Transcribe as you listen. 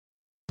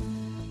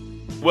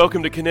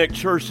Welcome to Connect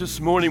Church this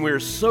morning. We are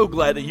so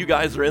glad that you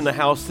guys are in the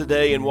house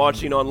today and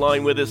watching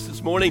online with us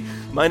this morning.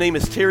 My name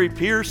is Terry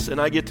Pierce, and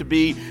I get to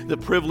be the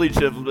privilege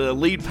of the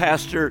lead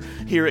pastor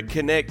here at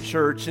Connect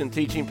Church and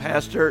teaching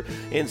pastor.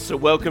 And so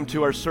welcome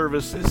to our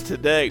services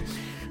today.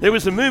 There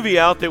was a movie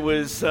out that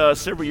was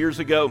several years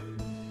ago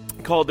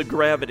called The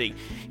Gravity.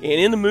 And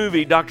in the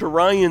movie, Dr.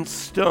 Ryan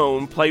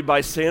Stone, played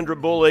by Sandra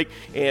Bullock,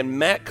 and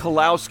Matt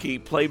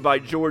Kolowski, played by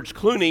George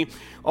Clooney,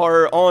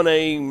 are on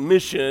a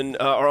mission,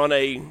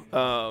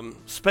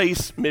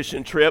 space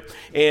mission trip,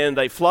 and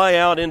they fly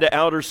out into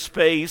outer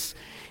space,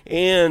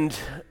 and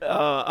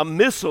a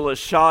missile is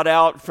shot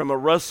out from a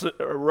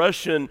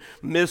Russian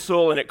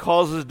missile, and it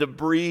causes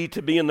debris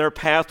to be in their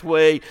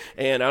pathway,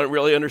 and I don't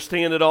really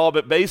understand it all,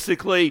 but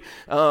basically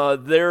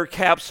their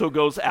capsule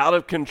goes out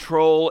of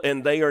control,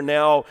 and they are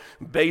now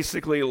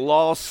basically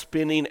lost,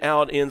 spinning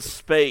out in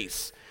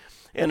space.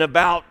 And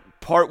about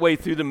partway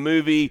through the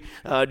movie,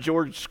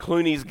 George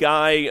Clooney's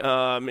guy,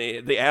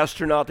 the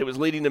astronaut that was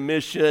leading the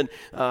mission,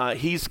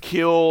 he's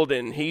killed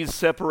and he's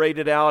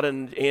separated out.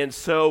 And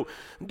so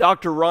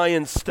Dr.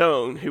 Ryan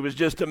Stone, who was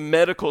just a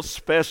medical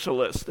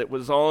specialist that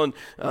was on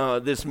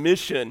this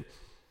mission,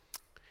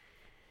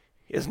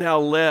 is now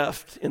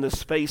left in the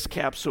space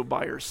capsule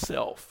by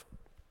herself.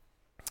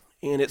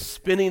 And it's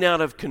spinning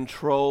out of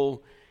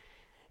control.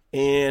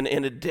 And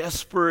in a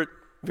desperate,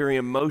 very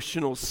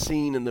emotional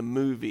scene in the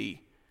movie,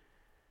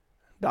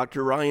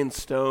 Dr. Ryan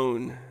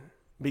Stone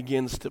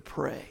begins to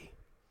pray.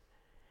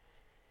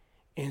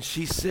 And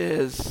she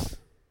says,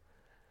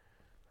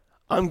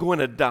 I'm going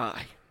to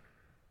die.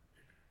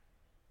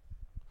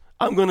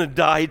 I'm going to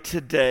die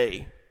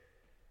today.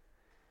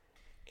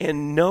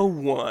 And no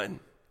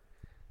one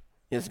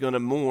is going to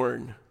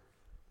mourn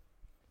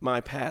my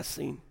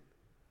passing.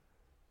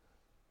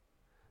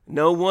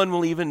 No one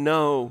will even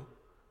know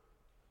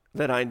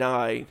that I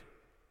died.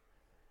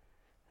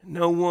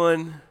 No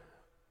one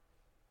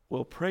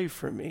will pray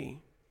for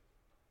me.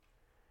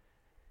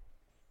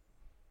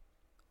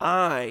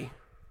 I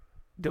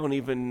don't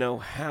even know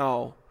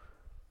how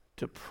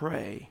to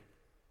pray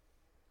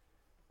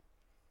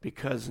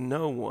because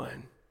no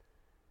one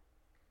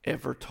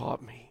ever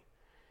taught me.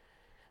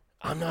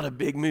 I'm not a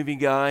big movie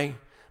guy,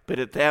 but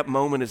at that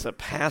moment as a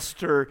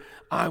pastor,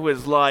 I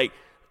was like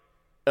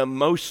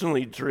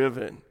emotionally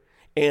driven.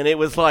 And it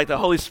was like the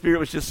Holy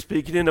Spirit was just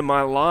speaking into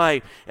my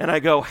life. And I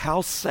go,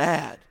 how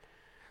sad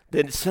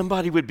that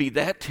somebody would be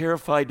that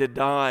terrified to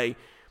die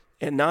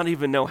and not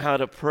even know how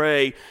to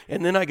pray.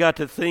 And then I got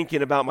to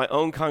thinking about my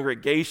own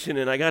congregation,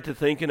 and I got to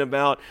thinking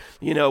about,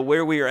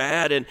 where we are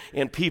at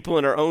and people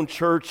in our own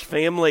church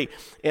family.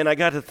 And I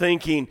got to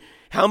thinking,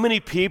 how many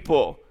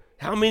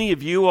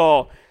of you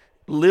all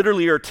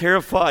literally are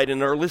terrified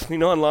and are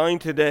listening online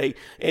today,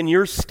 and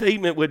your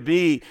statement would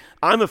be,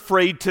 I'm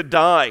afraid to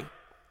die.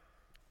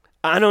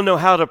 I don't know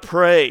how to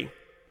pray.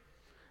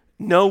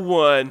 No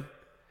one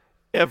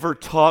ever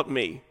taught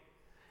me.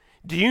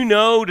 Do you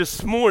know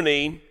this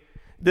morning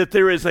that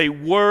there is a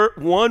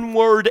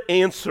one-word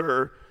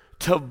answer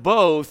to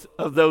both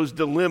of those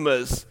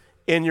dilemmas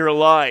in your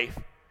life?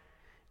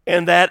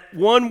 And that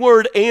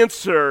one-word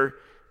answer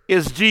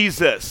is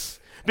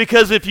Jesus.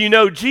 Because if you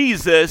know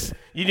Jesus,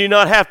 you do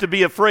not have to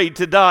be afraid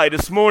to die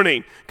this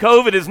morning.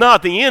 COVID is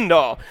not the end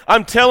all.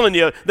 I'm telling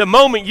you, the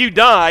moment you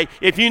die,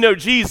 if you know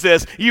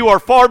Jesus, you are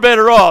far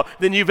better off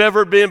than you've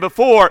ever been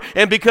before.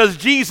 And because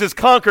Jesus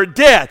conquered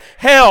death,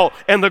 hell,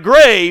 and the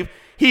grave,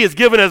 he has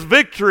given us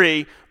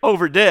victory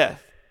over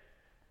death.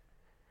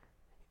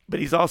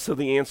 But he's also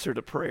the answer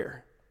to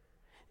prayer.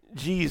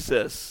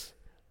 Jesus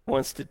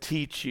wants to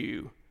teach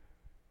you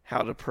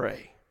how to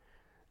pray.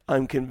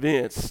 I'm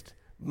convinced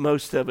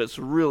most of us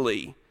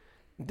really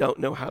don't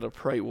know how to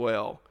pray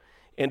well.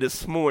 And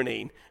this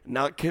morning,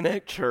 not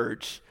Connect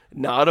Church,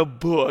 not a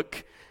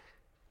book,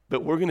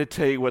 but we're going to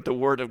tell you what the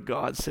Word of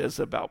God says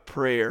about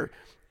prayer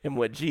and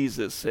what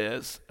Jesus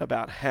says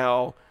about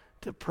how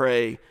to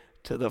pray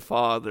to the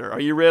Father. Are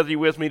you ready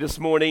with me this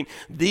morning?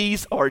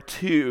 These are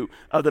two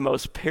of the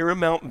most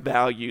paramount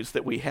values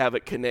that we have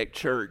at Connect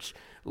Church: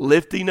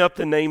 lifting up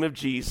the name of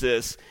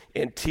Jesus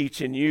and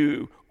teaching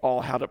you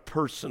all how to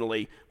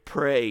personally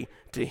pray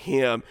to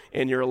him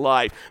in your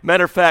life.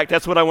 Matter of fact,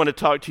 that's what I want to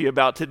talk to you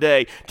about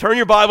today. Turn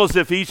your Bibles to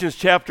Ephesians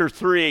chapter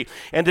 3.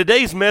 And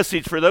today's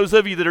message, for those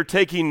of you that are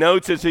taking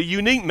notes, is a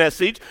unique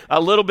message,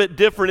 a little bit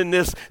different in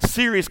this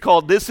series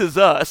called This Is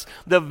Us,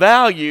 the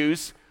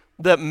values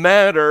that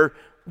matter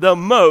the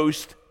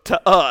most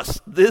to us.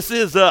 This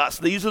is us.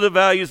 These are the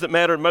values that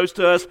matter most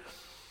to us.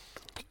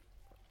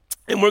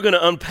 And we're going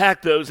to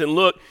unpack those and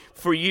look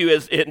for you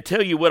and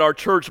tell you what our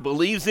church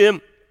believes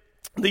in.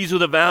 These are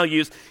the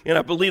values, and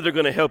I believe they're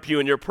going to help you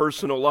in your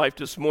personal life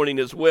this morning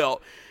as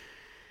well.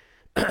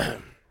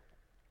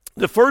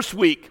 The first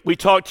week we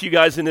talked to you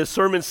guys in this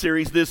sermon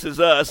series, This Is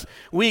Us,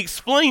 we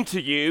explained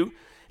to you,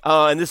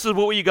 and this is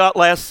what you got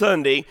last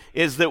Sunday,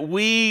 is that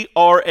we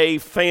are a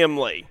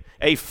family.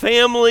 a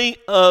family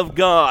of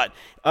God.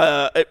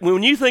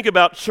 When you think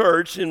about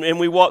church, and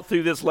we walked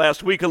through this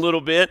last week a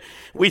little bit,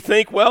 we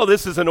think, well,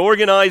 this is an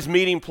organized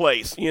meeting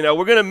place. You know,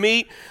 we're going to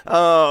meet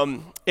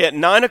at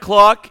 9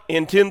 o'clock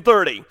and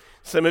 10:30.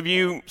 Some of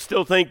you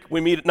still think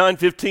we meet at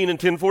 9:15 and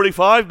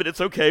 10:45, but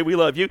it's okay. We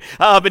love you.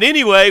 But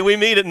anyway, we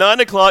meet at 9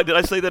 o'clock. Did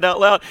I say that out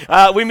loud?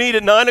 We meet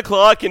at 9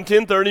 o'clock and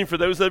 10:30. For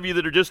those of you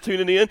that are just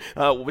tuning in,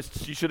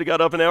 you should have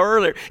got up an hour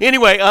earlier.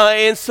 Anyway,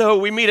 and so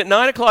we meet at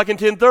 9 o'clock and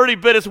 10:30,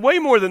 but it's way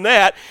more than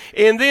that.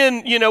 And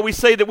then, you know, we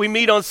say that we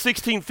meet on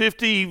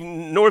 1650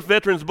 North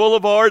Veterans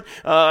Boulevard.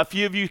 A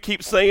few of you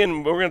keep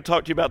saying, we're going to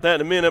talk to you about that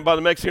in a minute, by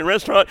the Mexican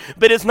restaurant.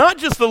 But it's not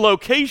just the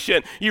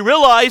location. You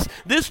realize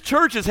this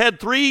church has had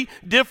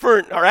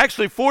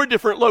four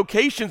different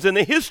locations in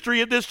the history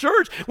of this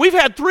church. We've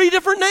had 3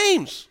 different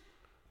names.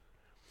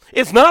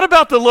 It's not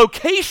about the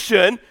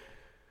location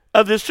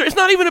of this church. It's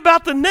not even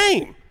about the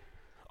name.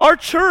 Our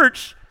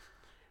church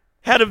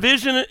had a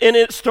vision, and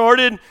it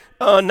started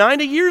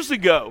 90 years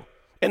ago.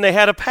 And they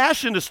had a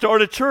passion to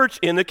start a church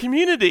in the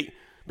community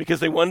because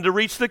they wanted to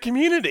reach the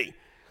community.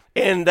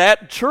 And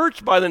that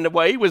church, by the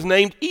way, was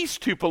named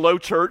East Tupelo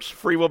Church,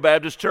 Free Will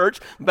Baptist Church.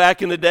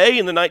 Back in the day,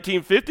 in the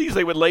 1950s,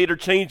 they would later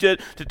change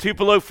it to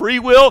Tupelo Free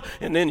Will,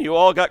 and then you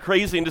all got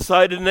crazy and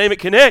decided to name it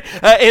Connect.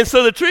 And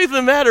so the truth of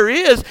the matter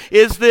is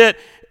that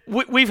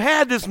we've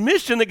had this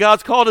mission that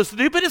God's called us to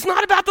do, but it's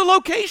not about the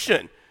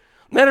location.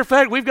 Matter of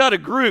fact, we've got a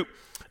group.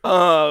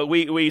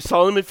 We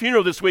saw them at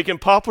funeral this week in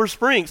Poplar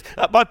Springs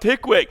up by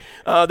Pickwick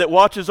that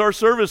watches our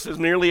services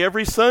nearly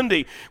every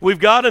Sunday. We've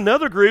got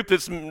another group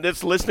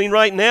that's listening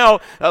right now,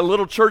 a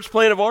little church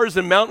plant of ours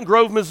in Mountain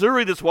Grove,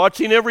 Missouri, that's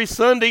watching every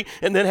Sunday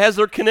and then has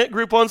their Connect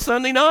group on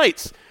Sunday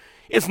nights.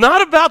 It's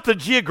not about the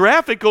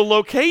geographical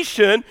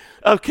location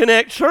of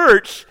Connect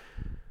Church.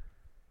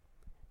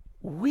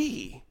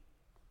 We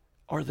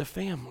are the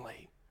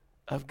family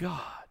of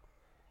God.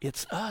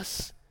 It's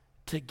us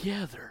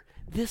together.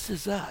 This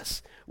is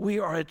us. We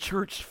are a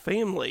church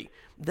family.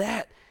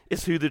 That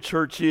is who the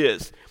church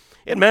is.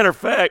 And matter of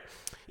fact,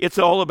 it's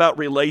all about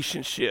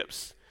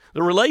relationships.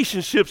 The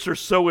relationships are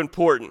so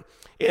important.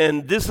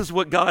 And this is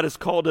what God has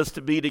called us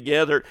to be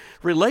together.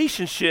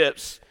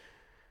 Relationships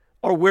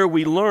are where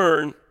we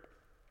learn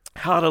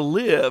how to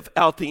live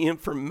out the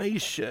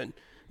information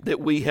that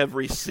we have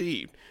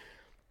received.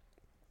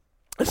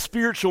 A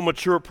spiritual,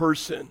 mature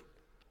person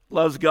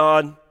loves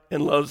God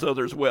and loves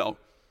others well.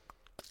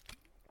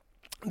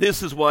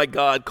 This is why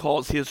God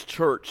calls his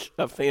church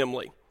a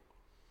family.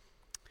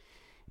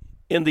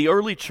 In the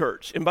early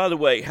church, and by the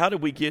way, how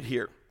did we get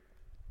here?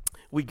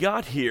 We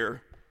got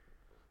here,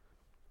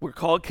 we're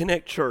called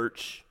Connect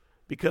Church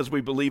because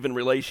we believe in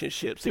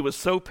relationships. It was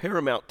so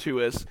paramount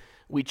to us,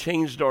 we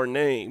changed our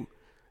name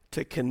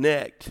to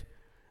Connect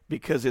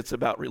because it's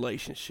about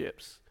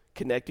relationships.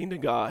 Connecting to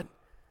God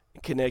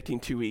and connecting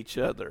to each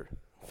other.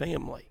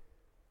 Family.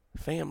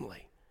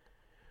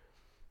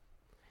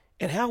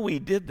 And how we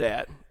did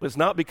that was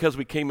not because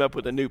we came up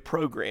with a new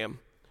program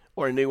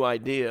or a new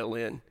idea,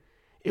 Lynn.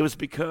 It was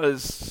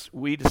because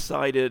we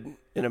decided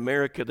in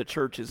America the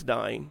church is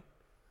dying.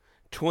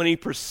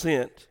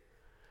 20%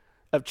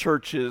 of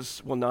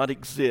churches will not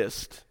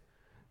exist.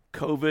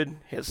 COVID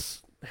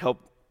has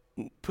helped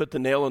put the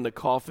nail in the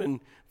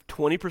coffin.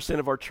 20%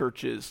 of our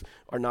churches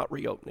are not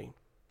reopening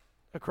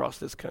across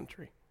this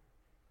country.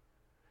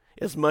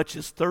 As much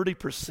as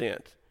 30%,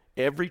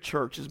 every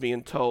church is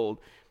being told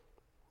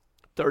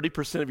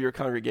 30% of your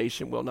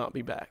congregation will not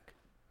be back.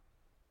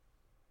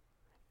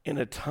 In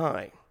a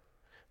time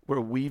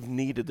where we've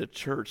needed the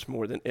church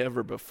more than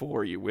ever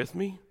before, are you with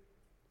me?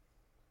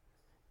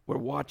 We're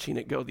watching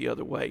it go the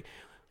other way.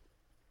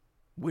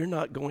 We're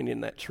not going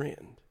in that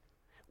trend.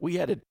 We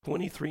added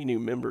 23 new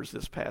members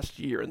this past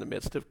year in the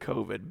midst of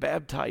COVID,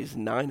 baptized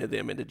 9 of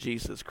them into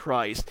Jesus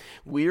Christ.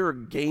 We're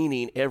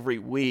gaining every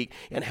week.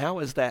 And how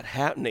is that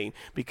happening?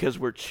 Because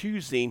we're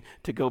choosing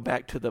to go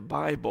back to the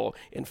Bible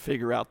and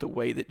figure out the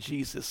way that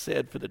Jesus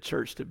said for the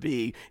church to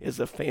be is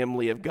a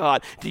family of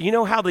God. Do you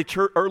know how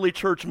the early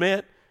church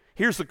met?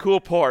 Here's the cool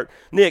part.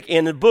 Nick,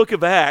 in the book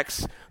of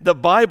Acts, the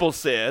Bible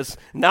says,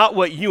 not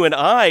what you and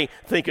I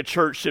think a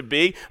church should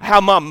be,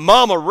 how my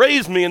mama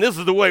raised me, and this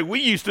is the way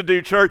we used to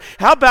do church.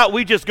 How about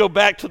we just go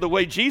back to the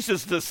way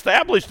Jesus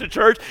established the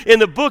church? In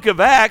the book of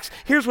Acts,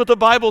 here's what the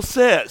Bible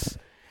says.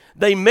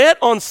 They met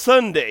on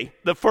Sunday,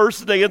 the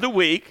first day of the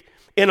week,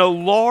 in a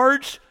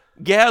large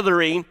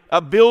gathering,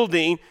 a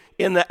building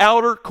in the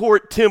outer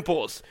court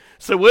temples.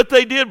 So what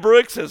they did,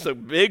 Brooks, is a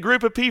big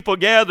group of people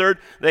gathered.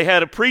 They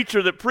had a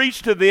preacher that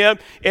preached to them.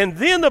 And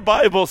then the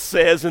Bible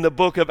says in the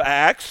book of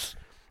Acts,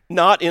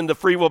 not in the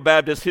Free Will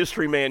Baptist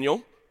History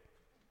Manual,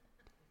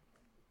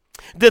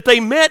 that they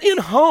met in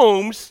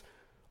homes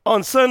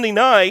on Sunday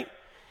night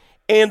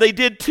and they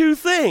did 2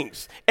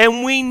 things.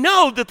 And we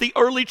know that the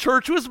early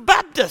church was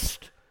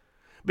Baptist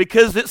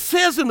because it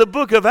says in the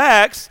book of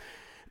Acts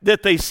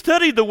that they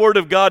studied the Word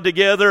of God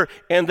together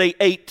and they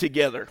ate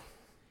together.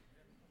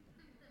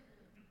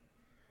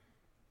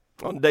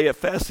 On day of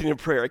fasting and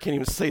prayer. I can't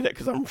even say that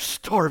because I'm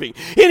starving.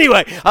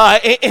 Anyway,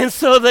 and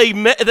so they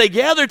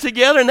gathered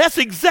together, and that's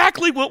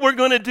exactly what we're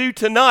going to do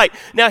tonight.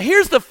 Now,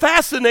 here's the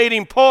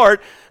fascinating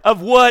part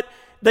of what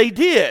they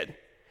did.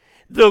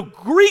 The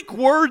Greek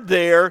word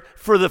there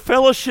for the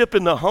fellowship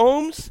in the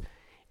homes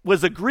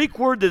was a Greek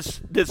word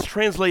that's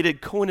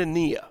translated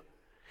koinonia.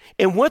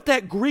 And what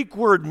that Greek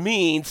word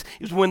means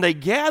is when they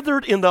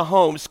gathered in the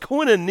homes,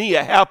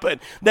 koinonia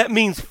happened. That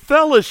means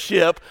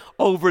fellowship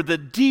over the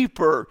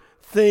deeper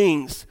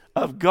things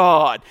of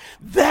God.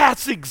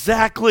 That's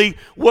exactly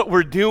what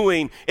we're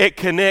doing at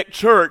Connect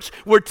Church.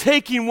 We're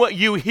taking what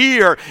you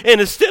hear,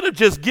 and instead of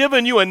just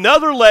giving you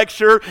another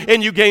lecture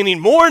and you gaining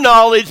more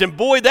knowledge, and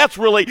boy, that's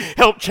really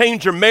helped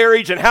change your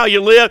marriage and how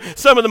you live.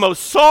 Some of the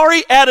most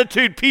sorry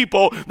attitude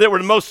people that were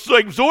the most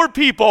absorbed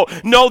people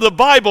know the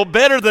Bible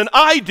better than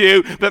I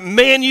do, but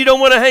man, you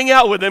don't want to hang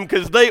out with them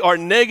because they are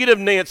negative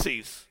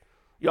Nancys.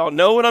 Y'all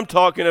know what I'm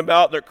talking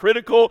about. They're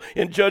critical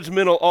and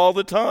judgmental all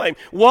the time.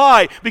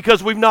 Why?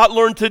 Because we've not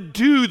learned to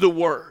do the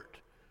Word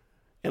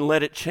and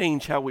let it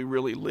change how we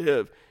really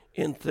live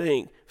and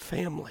think.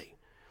 Family.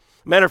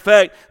 Matter of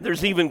fact,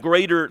 there's even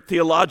greater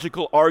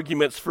theological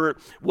arguments for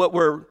what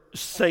we're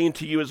saying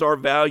to you as our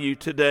value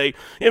today.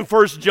 In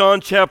 1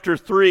 John chapter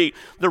 3,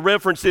 the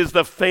reference is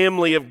the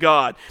family of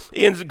God.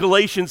 In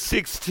Galatians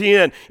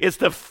 6:10, it's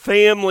the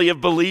family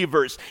of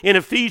believers. In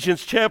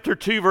Ephesians chapter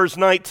 2, verse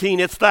 19,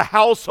 it's the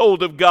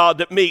household of God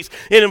that meets.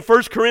 And in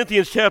 1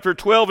 Corinthians chapter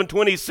 12 and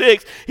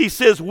 26, he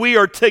says we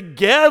are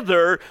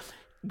together,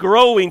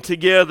 growing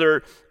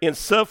together in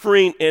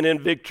suffering and in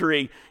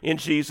victory in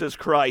Jesus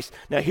Christ.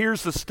 Now,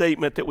 here's the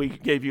statement that we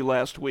gave you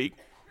last week.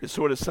 It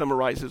sort of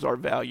summarizes our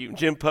value.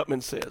 Jim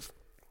Putman says,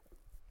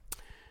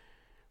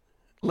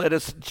 let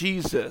us,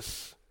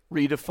 Jesus,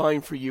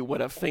 redefine for you what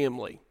a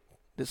family,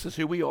 this is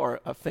who we are,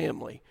 a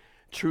family,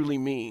 truly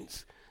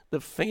means. The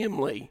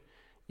family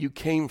you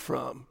came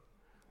from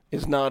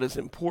is not as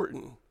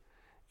important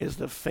as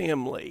the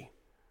family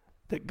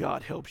that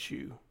God helps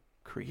you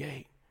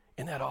create.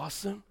 Isn't that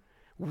awesome?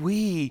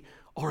 We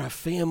are a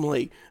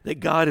family that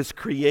God is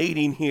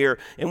creating here,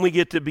 and we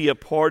get to be a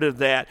part of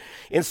that.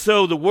 And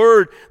so the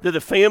word that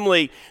the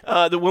family,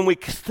 that when we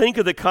think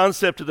of the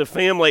concept of the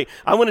family,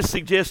 I want to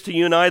suggest to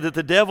you and I that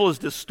the devil has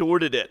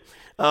distorted it.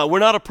 We're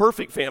not a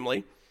perfect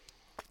family,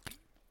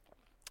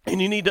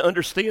 and you need to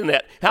understand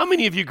that. How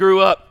many of you grew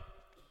up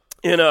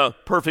in a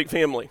perfect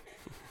family?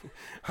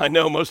 I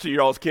know most of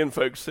y'all's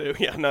kinfolks too.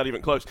 Yeah, not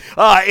even close.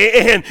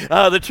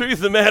 The truth of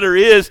the matter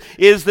is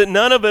that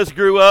none of us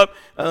grew up,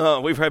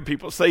 we've had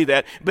people say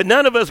that, but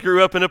none of us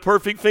grew up in a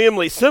perfect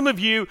family. Some of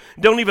you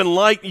don't even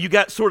you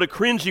got sort of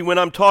cringy when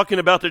I'm talking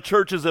about the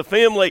church as a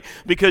family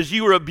because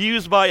you were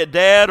abused by a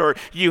dad or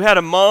you had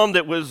a mom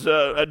that was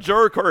a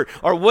jerk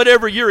or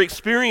whatever your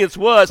experience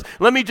was.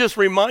 Let me just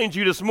remind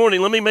you this morning,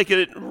 let me make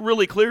it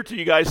really clear to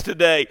you guys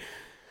today.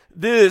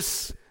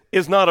 This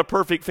is not a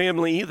perfect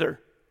family either.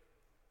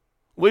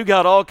 We've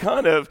got all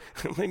kind of,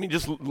 let me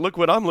just look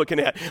what I'm looking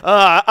at.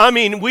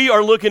 We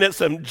are looking at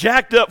some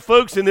jacked up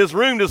folks in this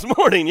room this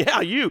morning. Yeah,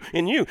 you.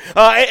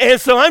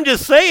 And so I'm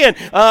just saying,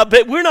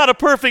 but we're not a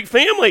perfect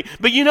family.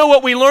 But you know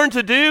what we learn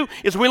to do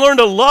is we learn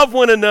to love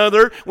one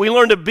another. We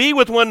learn to be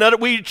with one another.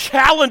 We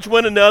challenge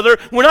one another.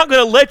 We're not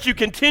going to let you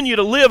continue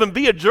to live and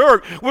be a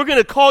jerk. We're going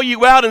to call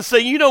you out and say,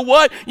 you know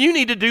what? You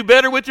need to do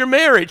better with your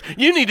marriage.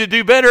 You need to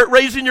do better at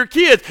raising your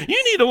kids.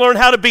 You need to learn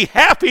how to be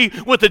happy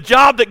with the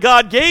job that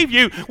God gave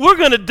you. We're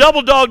going to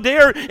double dog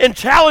dare and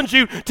challenge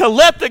you to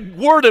let the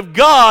Word of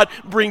God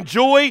bring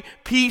joy,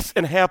 peace,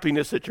 and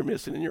happiness that you're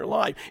missing in your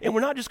life. And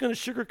we're not just going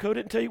to sugarcoat it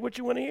and tell you what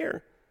you want to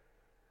hear.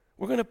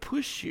 We're going to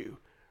push you.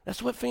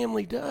 That's what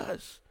family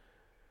does,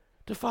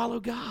 to follow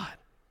God.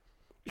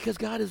 Because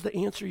God is the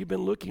answer you've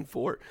been looking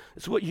for.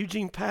 It's what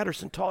Eugene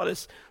Patterson taught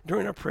us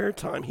during our prayer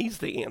time. He's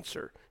the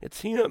answer.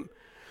 It's Him.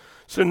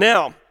 So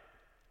now,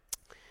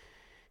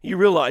 you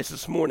realize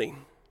this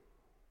morning,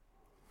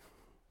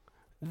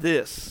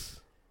 this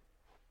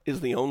is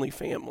the only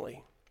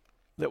family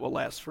that will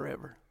last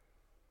forever.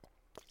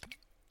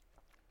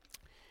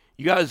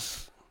 You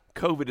guys,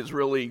 COVID has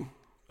really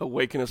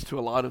awakened us to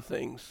a lot of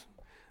things.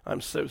 I'm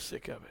so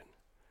sick of it.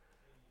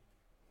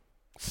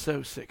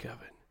 So sick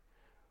of it.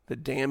 The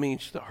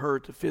damage, the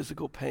hurt, the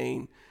physical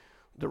pain,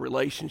 the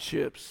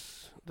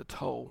relationships, the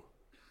toll.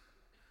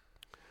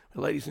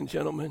 But ladies and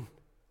gentlemen,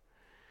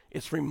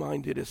 it's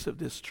reminded us of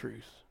this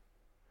truth.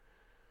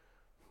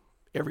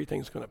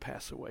 Everything's going to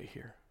pass away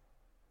here.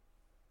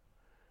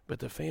 But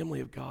the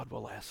family of God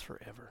will last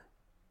forever.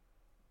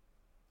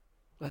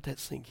 Let that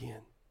sink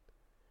in.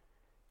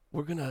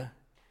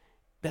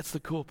 That's the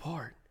cool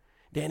part.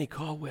 Danny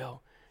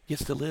Caldwell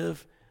gets to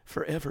live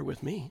forever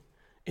with me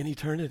in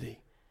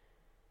eternity.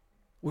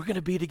 We're going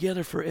to be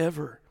together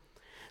forever.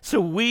 So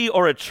we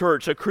are a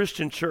church, a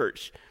Christian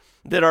church,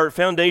 that our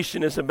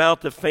foundation is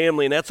about the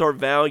family, and that's our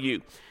value.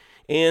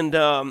 And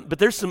but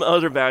there's some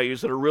other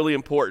values that are really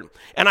important.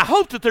 And I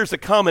hope that there's a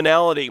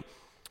commonality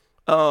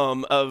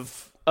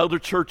of other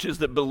churches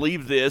that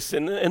believe this,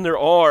 and there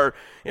are.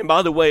 And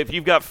by the way, if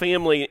you've got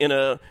family in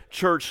a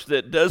church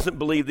that doesn't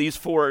believe these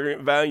 4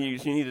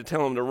 values, you need to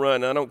tell them to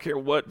run. I don't care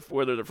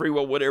whether they're free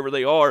will, whatever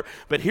they are.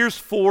 But here's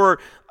 4,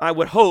 I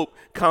would hope,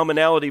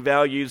 commonality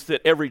values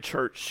that every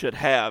church should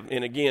have.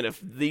 And again,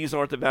 if these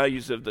aren't the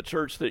values of the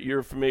church that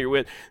you're familiar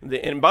with,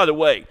 and by the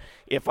way,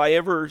 if I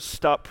ever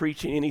stop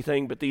preaching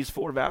anything but these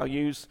 4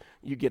 values,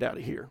 you get out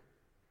of here.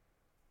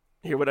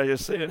 Hear what I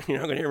just said? You're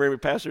not going to hear every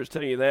pastor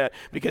tell you that,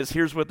 because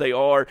here's what they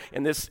are.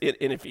 And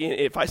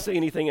if I say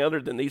anything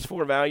other than these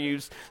 4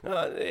 values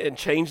and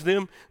change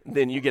them,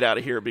 then you get out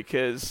of here,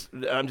 because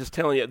I'm just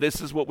telling you,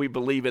 this is what we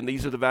believe in.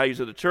 These are the values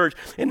of the church.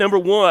 And number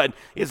 1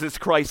 is it's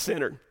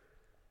Christ-centered.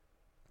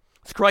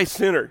 It's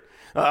Christ-centered.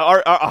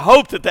 I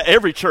hope that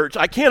every church,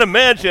 I can't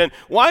imagine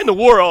why in the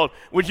world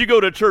would you go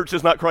to a church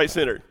that's not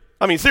Christ-centered?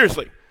 I mean,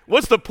 seriously.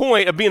 What's the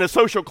point of being a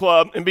social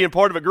club and being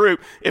part of a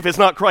group if it's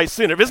not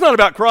Christ-centered? If it's not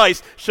about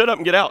Christ, shut up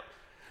and get out.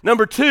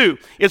 Number 2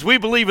 is we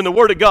believe in the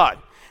Word of God.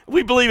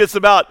 We believe it's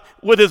about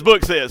what this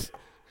book says.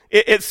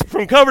 It's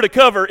from cover to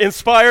cover,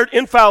 inspired,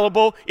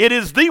 infallible. It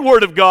is the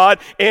Word of God,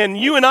 and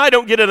you and I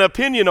don't get an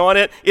opinion on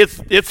it.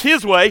 It's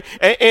His way,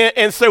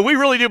 and so we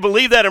really do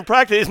believe that in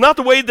practice. It's not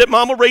the way that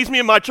Mama raised me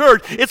in my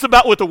church. It's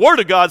about what the Word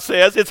of God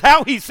says. It's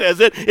how He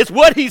says it. It's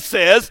what He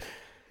says.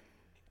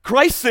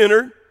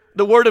 Christ-centered.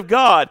 The Word of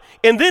God.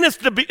 And then it's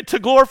to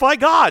glorify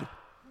God.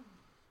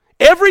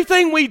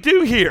 Everything we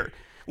do here,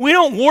 we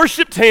don't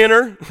worship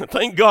Tanner,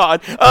 thank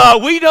God.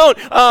 We don't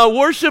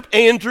worship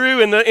Andrew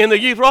and the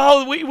youth.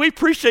 Oh, we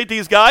appreciate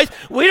these guys.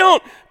 We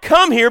don't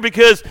come here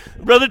because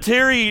Brother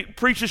Terry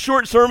preaches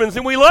short sermons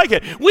and we like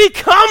it. We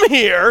come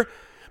here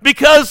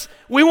because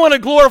we want to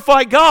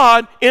glorify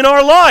God in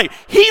our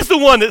life. He's the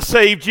one that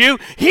saved you.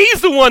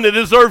 He's the one that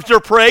deserves your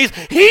praise.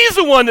 He's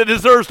the one that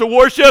deserves to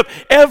worship.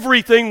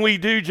 Everything we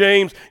do,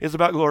 James, is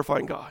about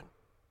glorifying God.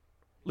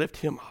 Lift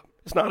Him up.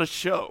 It's not a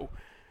show.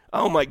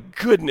 Oh my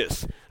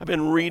goodness. I've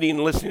been reading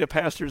and listening to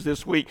pastors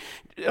this week.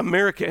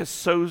 America has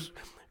so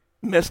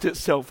messed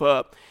itself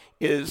up.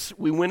 Is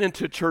we went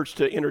into church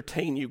to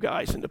entertain you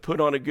guys and to put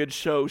on a good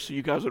show so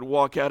you guys would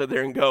walk out of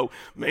there and go,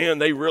 man,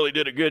 they really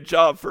did a good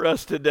job for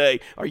us today.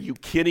 Are you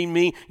kidding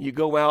me? You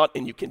go out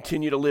and you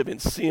continue to live in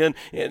sin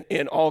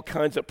and all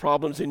kinds of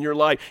problems in your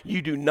life.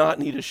 You do not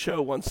need a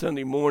show on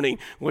Sunday morning.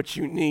 What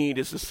you need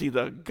is to see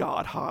the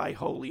God high,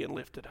 holy, and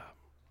lifted up.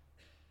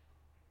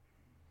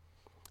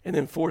 And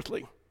then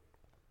fourthly,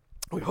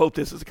 we hope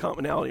this is a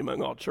commonality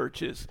among all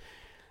churches,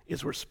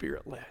 is we're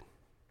Spirit-led.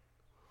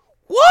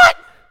 What?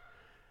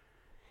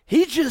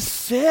 He just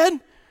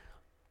said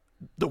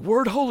the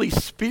word Holy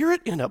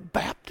Spirit in a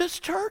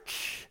Baptist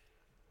church?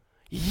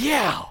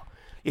 Yeah.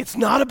 It's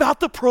not about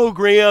the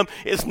program.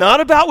 It's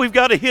not about we've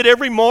got to hit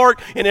every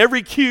mark and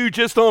every cue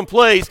just on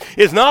place.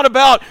 It's not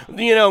about,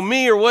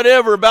 me or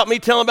whatever, about me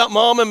telling about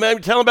mom and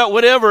maybe telling about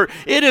whatever.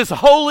 It is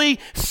Holy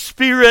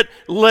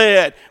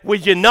Spirit-led.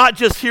 Would you not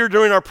just hear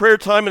during our prayer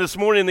time and this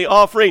morning in the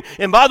offering?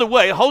 And by the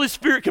way, Holy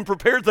Spirit can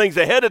prepare things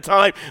ahead of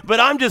time, but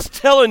I'm just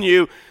telling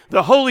you,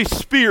 the Holy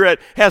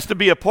Spirit has to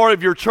be a part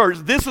of your church.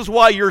 This is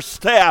why your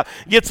staff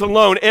gets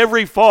alone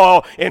every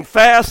fall and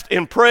fast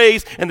and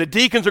prays, and the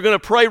deacons are going to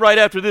pray right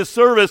after this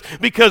service,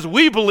 because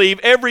we believe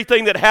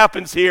everything that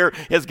happens here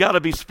has got to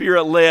be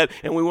Spirit-led,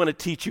 and we want to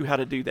teach you how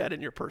to do that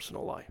in your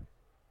personal life.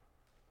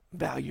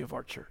 Value of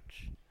our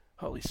church.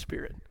 Holy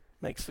Spirit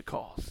makes the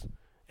calls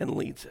and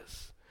leads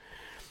us.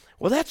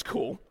 Well, that's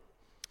cool.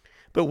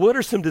 But what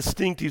are some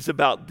distinctives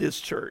about this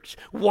church?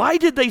 Why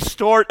did they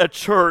start a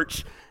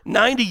church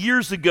 90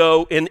 years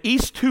ago in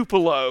East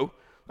Tupelo,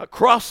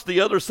 across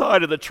the other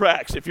side of the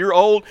tracks? If you're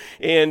old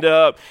and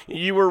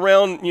you were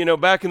around,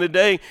 back in the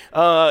day,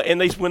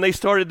 and when they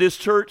started this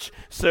church,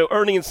 so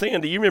Ernie and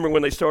Sandy, you remember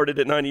when they started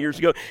it 90 years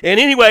ago. And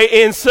anyway,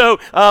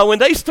 when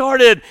they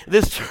started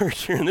this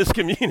church here in this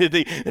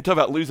community, and talk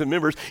about losing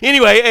members.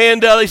 Anyway,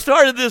 and they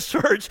started this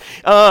church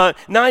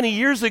 90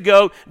 years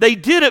ago. They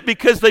did it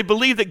because they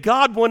believed that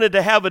God wanted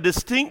to have a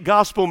distinct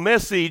gospel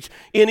message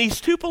in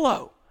East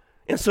Tupelo.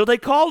 And so they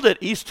called it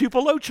East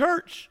Tupelo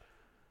Church.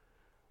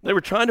 They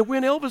were trying to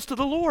win Elvis to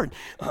the Lord.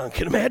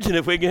 Can imagine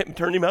if we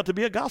turned him out to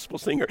be a gospel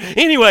singer.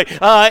 Anyway,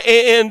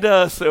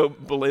 so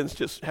Belin's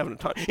just having a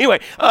time. Anyway,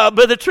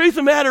 but the truth of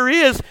the matter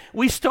is,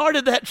 we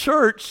started that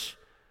church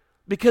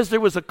because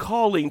there was a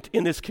calling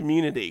in this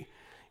community.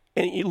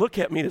 And you look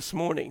at me this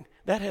morning,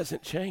 that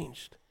hasn't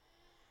changed.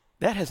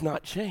 That has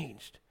not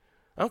changed.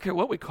 I don't care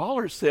what we call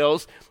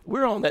ourselves,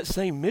 we're on that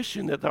same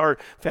mission that our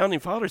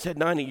founding fathers had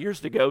 90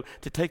 years ago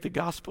to take the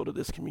gospel to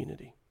this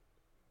community.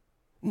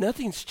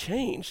 Nothing's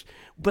changed,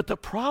 but the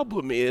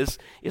problem is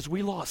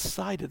we lost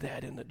sight of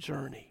that in the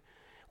journey.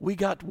 We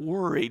got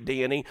worried,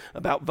 Danny,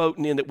 about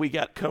voting in that we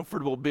got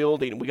comfortable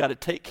building and we got to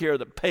take care of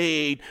the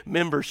paid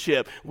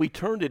membership. We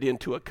turned it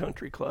into a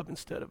country club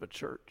instead of a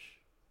church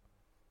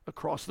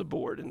across the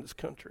board in this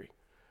country.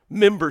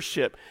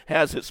 Membership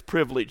has its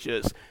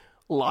privileges.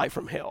 Lie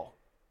from hell.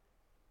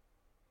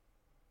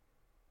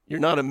 You're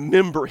not a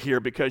member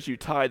here because you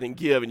tithe and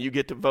give and you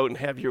get to vote and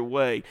have your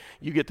way.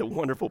 You get the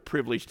wonderful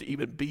privilege to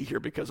even be here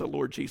because the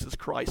Lord Jesus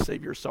Christ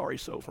saved your sorry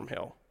soul from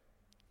hell.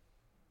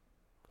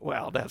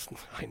 Wow,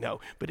 I know,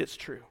 but it's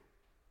true.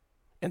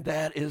 And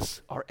that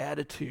is our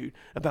attitude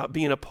about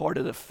being a part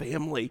of the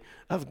family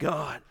of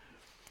God.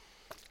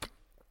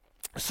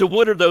 So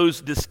what are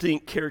those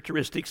distinct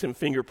characteristics and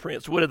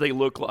fingerprints? What do they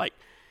look like?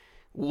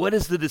 What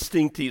is the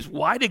distinctives?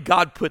 Why did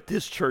God put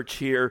this church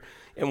here,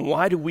 and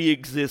why do we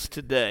exist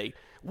today?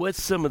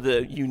 What's some of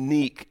the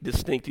unique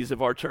distinctives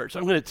of our church?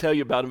 I'm going to tell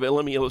you about it, but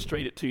let me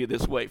illustrate it to you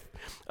this way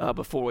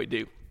before we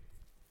do.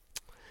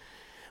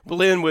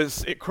 Belen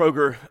was at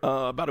Kroger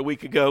about a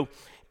week ago,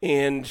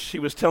 and she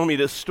was telling me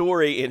this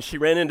story, and she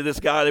ran into this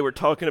guy. They were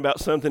talking about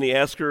something. He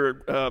asked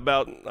her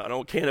about, I don't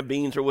know, a can of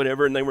beans or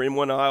whatever, and they were in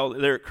one aisle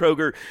there at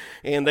Kroger,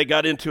 and they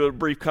got into a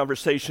brief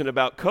conversation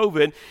about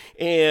COVID,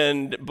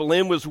 and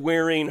Belen was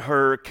wearing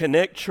her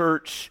Connect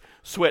Church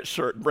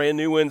sweatshirt, brand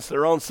new ones.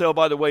 They're on sale,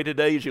 by the way,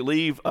 today. As you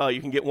leave,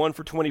 you can get one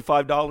for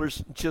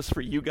 $25 just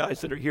for you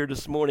guys that are here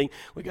this morning.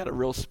 We got a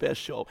real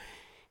special.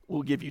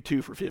 We'll give you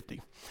two for $50.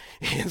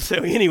 And so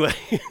anyway,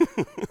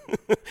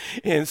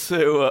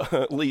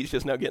 Lee's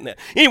just now getting that.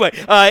 Anyway,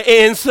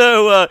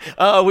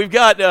 we've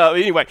got,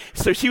 anyway,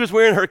 so she was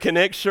wearing her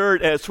Connect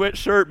shirt,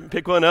 sweatshirt,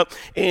 pick one up,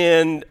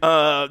 and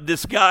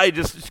this guy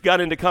just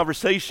got into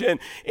conversation,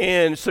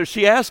 and so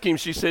she asked him,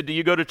 she said, do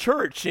you go to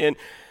church? And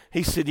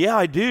he said, yeah,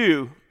 I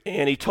do.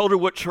 And he told her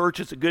what church.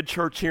 It's a good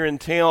church here in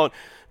town.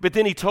 But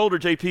then he told her,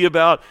 JP,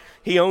 about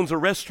he owns a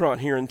restaurant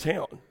here in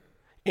town.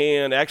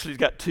 And actually he's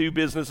got two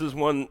businesses,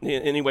 but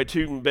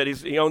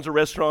he owns a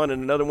restaurant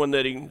and another one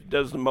that he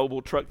does the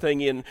mobile truck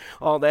thing and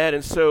all that.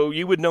 And so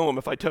you would know him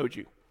if I told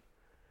you.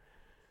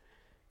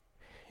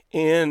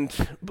 And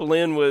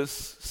Belen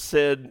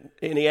said,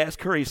 and he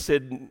asked her, he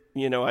said,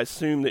 I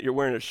assume that you're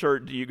wearing a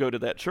shirt. Do you go to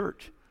that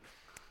church?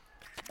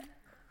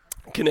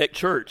 Connect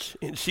Church.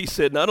 And she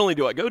said, not only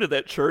do I go to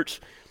that church,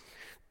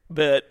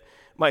 but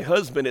my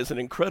husband is an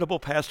incredible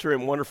pastor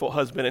and wonderful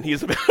husband, and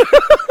he's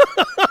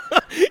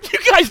You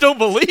guys don't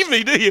believe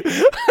me, do you?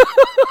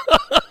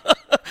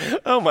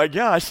 Oh my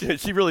gosh,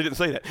 she really didn't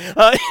say that.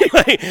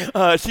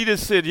 Anyway, she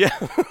just said, yeah.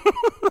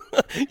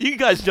 You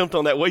guys jumped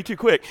on that way too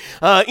quick.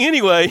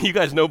 Anyway, you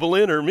guys know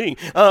Belen or me.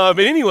 But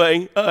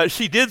anyway,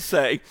 she did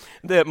say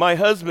that my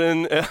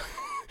husband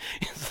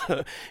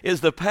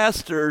is the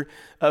pastor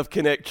of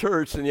Connect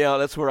Church, and yeah,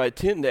 that's where I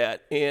attend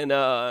at.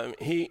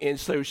 And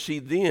so she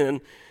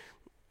then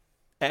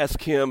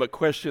asked him a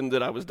question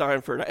that I was dying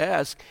for her to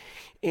ask,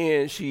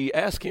 and she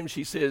asked him,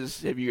 she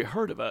says, have you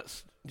heard of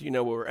us? Do you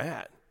know where we're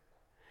at?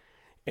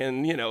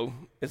 And,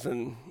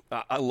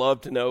 I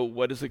love to know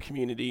what is the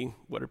community,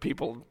 what are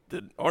people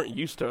that aren't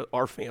used to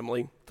our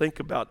family think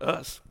about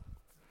us.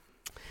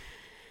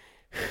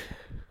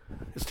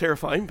 It's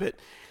terrifying, but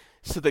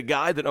so the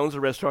guy that owns a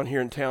restaurant here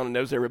in town and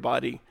knows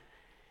everybody,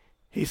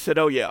 he said,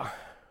 oh yeah,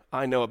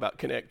 I know about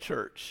Connect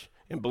Church.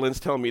 And Belen's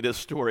telling me this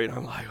story, and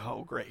I'm like,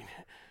 oh great.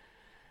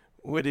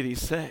 What did he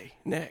say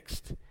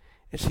next?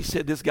 And she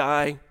said, this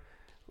guy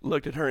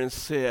looked at her and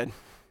said,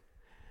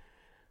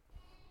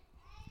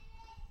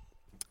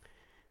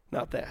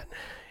 not that.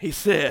 He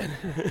said,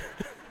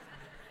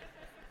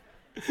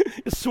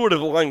 it's sort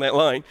of along that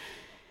line,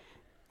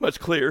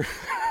 much clearer.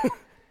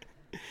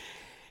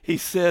 He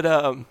said,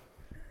 I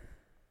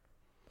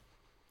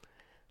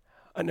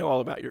know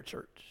all about your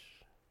church.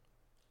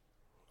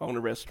 I own a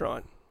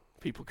restaurant.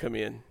 People come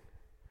in.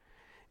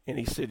 And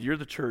he said, you're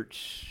the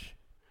church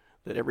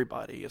that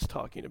everybody is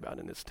talking about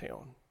in this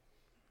town.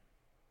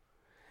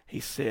 He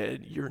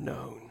said, you're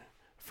known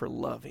for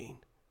loving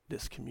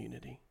this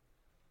community.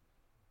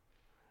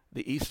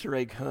 The Easter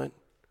egg hunt,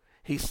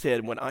 he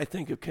said, when I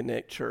think of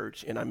Connect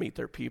Church and I meet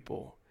their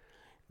people,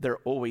 they're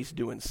always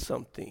doing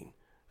something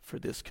for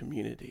this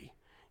community.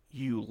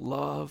 You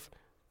love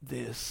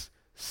this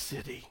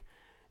city,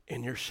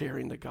 and you're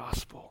sharing the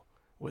gospel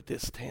with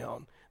this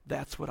town.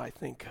 That's what I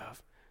think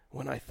of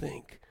when I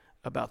think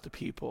about the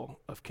people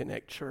of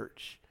Connect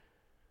Church.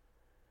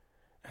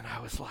 And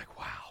I was like,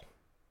 wow,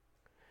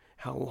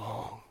 how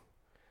long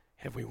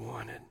have we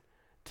wanted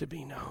to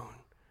be known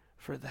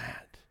for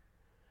that?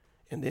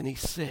 And then he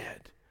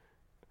said,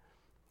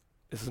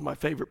 this is my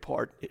favorite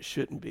part, it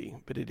shouldn't be,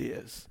 but it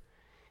is.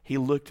 He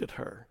looked at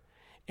her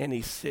and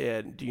he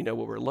said, do you know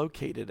where we're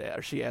located at?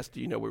 Or she asked,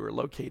 do you know where we're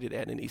located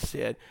at? And he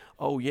said,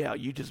 oh yeah,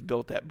 you just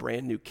built that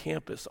brand new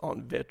campus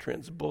on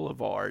Veterans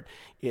Boulevard.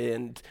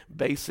 And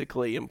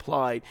basically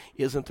implied,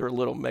 isn't there a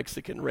little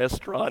Mexican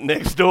restaurant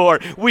next door?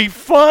 We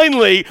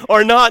finally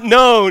are not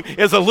known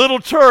as a little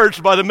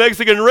church by the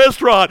Mexican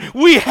restaurant.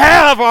 We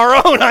have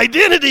our own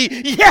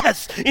identity.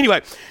 Yes.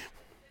 Anyway,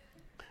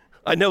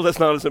 I know that's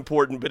not as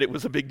important, but it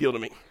was a big deal to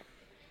me.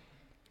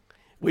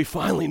 We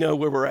finally know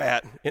where we're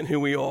at and who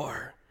we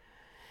are.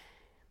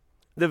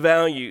 The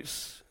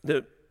values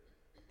that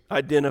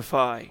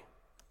identify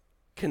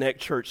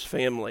Connect Church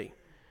family.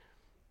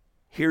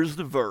 Here's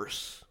the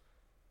verse.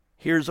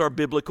 Here's our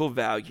biblical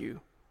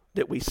value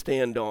that we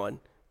stand on.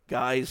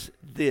 Guys,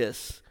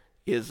 this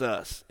is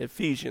us.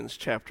 Ephesians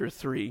chapter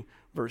 3,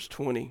 verse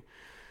 20.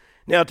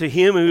 Now to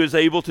him who is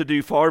able to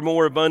do far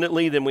more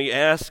abundantly than we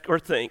ask or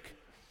think,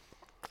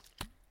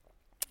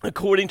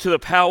 according to the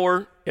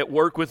power at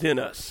work within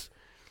us,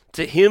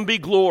 to him be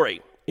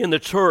glory in the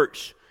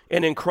church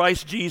and in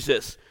Christ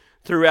Jesus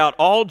throughout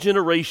all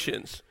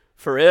generations,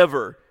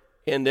 forever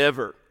and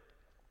ever.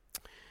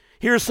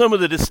 Here are some of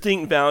the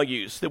distinct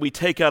values that we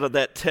take out of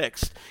that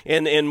text,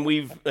 and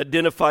we've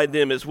identified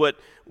them as what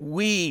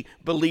we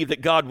believe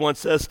that God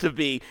wants us to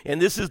be.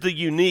 And this is the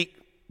unique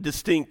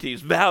distinctives,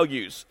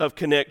 values of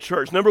Connect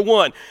Church. Number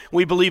one,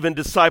 we believe in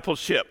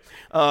discipleship.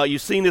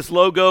 You've seen this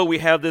logo. We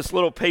have this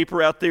little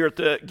paper out there at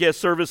the guest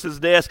services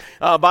desk.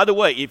 By the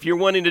way, if you're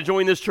wanting to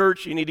join this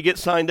church, you need to get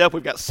signed up.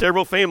 We've got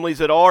several families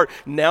that are.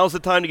 Now's the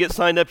time to get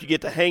signed up. You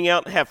get to hang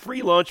out and have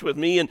free lunch with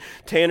me and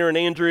Tanner and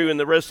Andrew and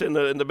the rest in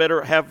the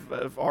better half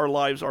of our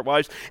lives, our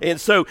wives.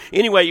 And so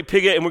anyway, you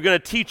pick it, and we're going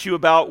to teach you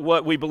about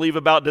what we believe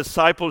about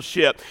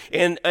discipleship.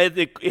 And at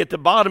the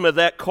bottom of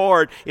that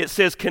card, it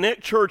says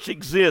Connect Church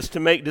exists to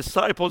make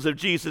disciples of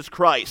Jesus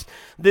Christ.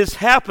 This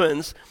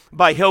happens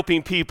by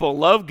helping people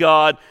love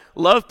God,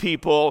 love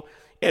people,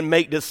 and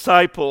make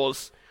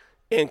disciples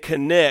and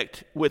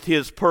connect with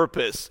his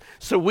purpose.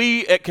 So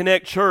we at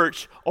Connect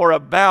Church are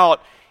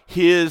about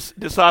his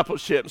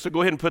discipleship. So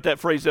go ahead and put that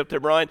phrase up there,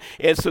 Brian.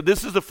 And so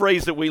this is the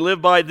phrase that we live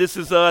by. This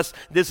is us.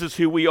 This is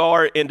who we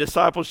are in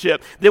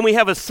discipleship. Then we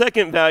have a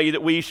second value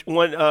that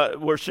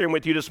we're sharing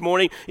with you this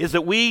morning, is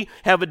that we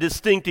have a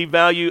distinctive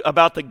value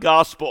about the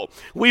gospel.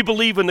 We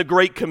believe in the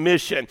Great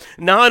Commission.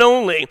 Not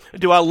only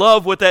do I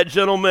love what that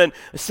gentleman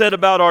said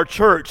about our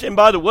church, and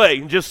by the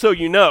way, just so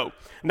you know,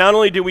 not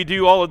only do we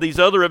do all of these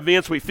other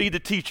events, we feed the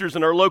teachers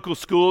in our local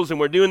schools, and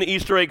we're doing the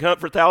Easter egg hunt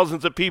for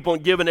thousands of people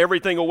and giving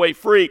everything away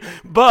free.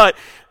 But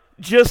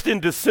just in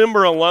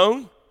December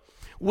alone,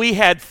 we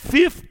had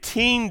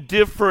 15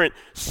 different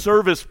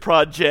service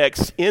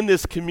projects in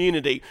this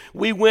community.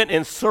 We went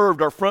and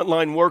served our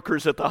frontline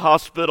workers at the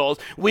hospitals.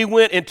 We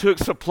went and took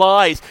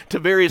supplies to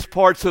various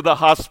parts of the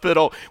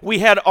hospital. We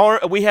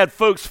had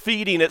folks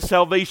feeding at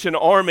Salvation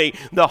Army,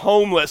 the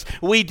homeless.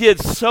 We did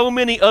so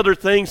many other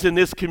things in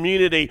this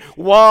community.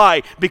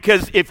 Why?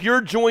 Because if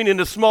you're joining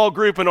a small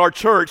group in our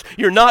church,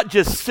 you're not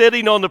just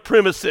sitting on the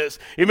premises.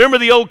 You remember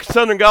the old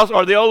Southern gospel,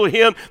 or the old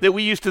hymn that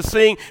we used to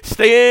sing,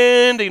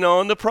 standing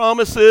on the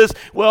promises?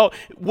 Well,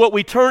 what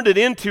we turned it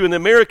into in the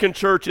American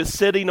church is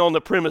sitting on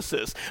the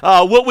premises.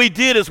 What we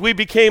did is we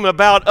became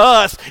about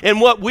us, and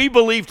what we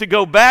believe to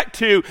go back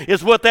to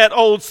is what that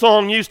old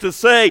song used to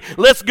say.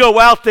 Let's go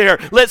out there,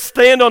 let's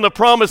stand on the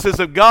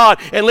promises of God,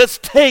 and let's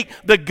take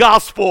the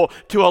gospel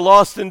to a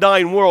lost and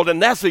dying world.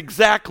 And that's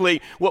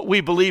exactly what we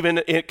believe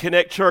in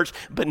Connect Church,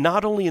 but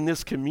not only in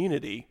this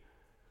community,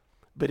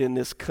 but in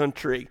this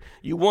country.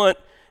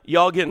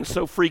 Y'all getting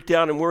so freaked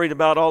out and worried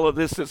about all of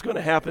this that's going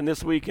to happen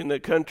this week in the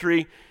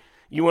country.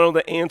 You want to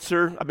know the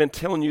answer? I've been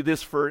telling you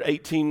this for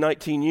 18,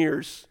 19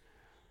 years.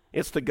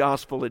 It's the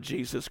gospel of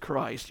Jesus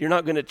Christ. You're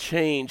not going to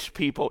change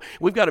people.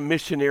 We've got a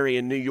missionary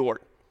in New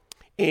York,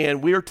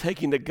 and we're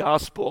taking the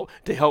gospel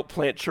to help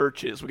plant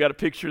churches. We got a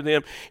picture of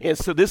them. And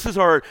so this is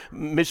our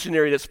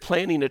missionary that's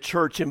planting a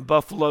church in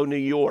Buffalo, New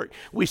York.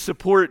 We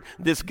support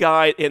this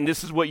guy, and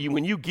this is what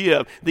when you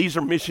give, these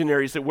are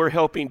missionaries that we're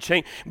helping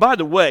change. By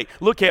the way,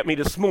 look at me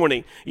this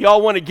morning.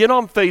 Y'all want to get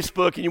on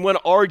Facebook and you want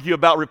to argue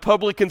about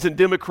Republicans and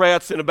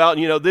Democrats and about,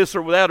 this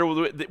or that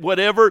or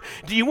whatever.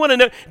 Do you want to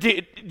know?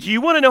 Do you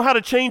want to know how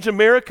to change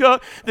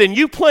America? Then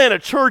you plant a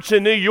church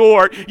in New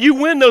York. You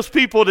win those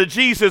people to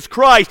Jesus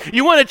Christ.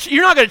 You're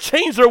not going to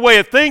change their way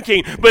of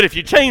thinking, but if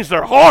you change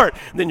their heart,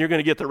 then you're going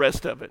to get the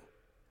rest of it.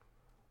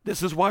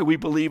 This is why we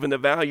believe in the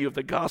value of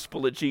the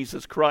gospel of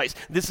Jesus Christ.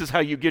 This is how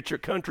you get your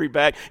country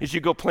back, is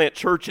you go plant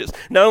churches.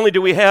 Not only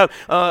do we have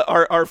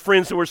our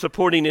friends that we're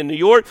supporting in New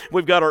York,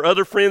 we've got our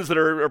other friends that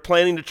are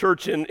planting the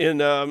church in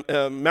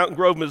Mountain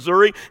Grove,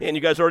 Missouri, and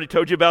you guys already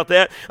told you about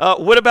that.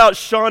 What about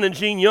Sean and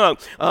Jean Young?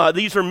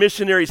 These are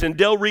missionaries in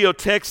Del Rio,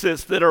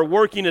 Texas, that are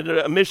working at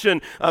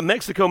a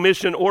Mexico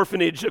mission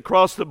orphanage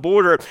across the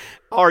border.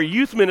 Our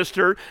youth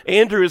minister,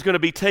 Andrew, is going to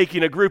be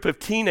taking a group of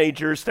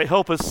teenagers to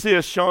help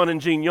assist Sean and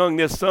Jean Young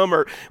this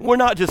summer. We're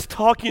not just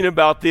talking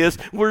about this,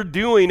 we're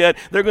doing it.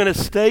 They're going to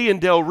stay in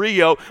Del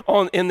Rio.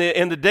 In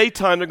the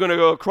daytime, they're going to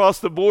go across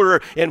the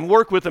border and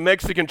work with the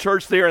Mexican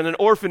church there in an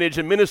orphanage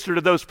and minister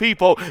to those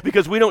people,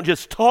 because we don't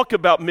just talk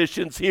about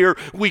missions here,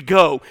 we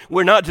go.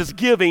 We're not just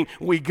giving,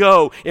 we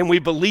go, and we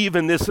believe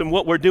in this and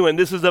what we're doing.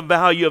 This is the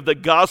value of the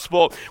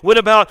gospel. What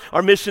about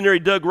our missionary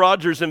Doug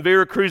Rogers in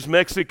Veracruz,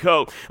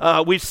 Mexico?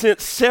 We've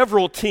sent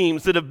several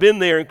teams that have been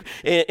there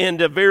in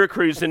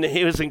Veracruz, and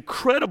his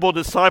incredible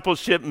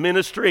discipleship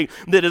ministry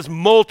that is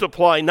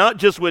multiplying, not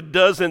just with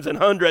dozens and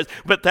hundreds,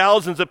 but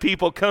thousands of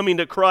people coming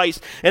to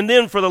Christ. And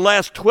then for the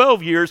last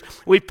 12 years,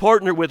 we've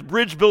partnered with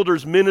Bridge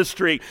Builders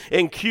Ministry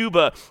in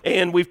Cuba,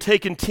 and we've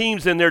taken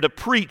teams in there to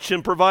preach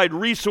and provide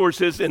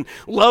resources and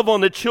love on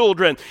the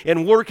children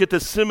and work at the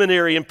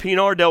seminary in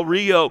Pinar del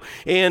Rio.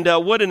 And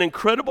what an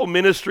incredible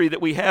ministry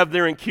that we have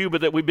there in Cuba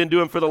that we've been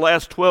doing for the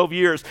last 12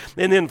 years.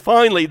 And then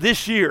finally,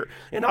 this year,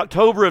 in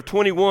October of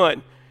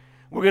 21,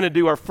 We're going to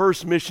do our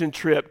first mission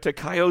trip to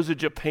Kyoto,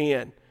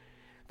 Japan.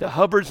 The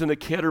Hubbards and the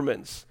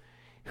Kettermans,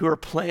 who are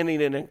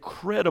planning an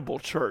incredible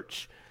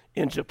church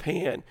in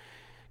Japan.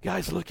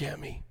 Guys, look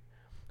at me.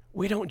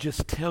 We don't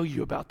just tell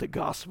you about the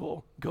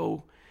gospel.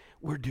 Go,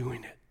 we're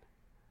doing it.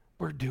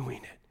 We're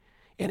doing it.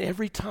 And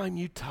every time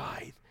you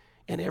tithe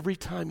and every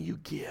time you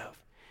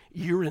give,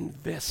 you're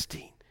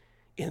investing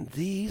in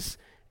these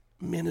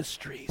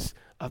ministries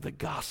of the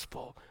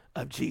gospel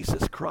of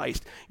Jesus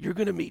Christ. You're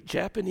going to meet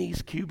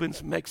Japanese,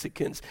 Cubans,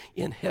 Mexicans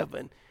in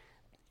heaven,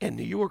 and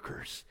New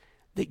Yorkers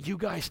that you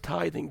guys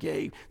tithe and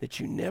gave that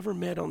you never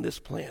met on this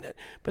planet,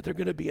 but they're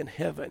going to be in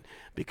heaven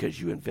because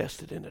you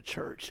invested in a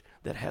church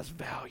that has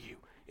value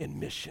in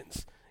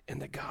missions and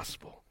the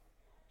gospel.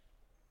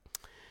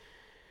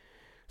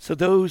 So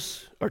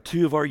those are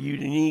two of our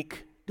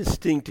unique,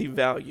 distinctive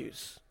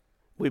values.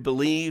 We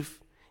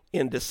believe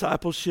in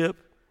discipleship,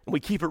 and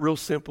we keep it real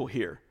simple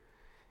here.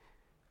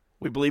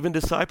 We believe in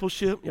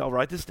discipleship. Y'all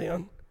write this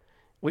down.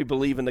 We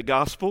believe in the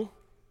gospel.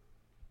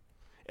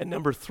 And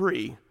number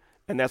 3,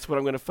 and that's what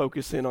I'm going to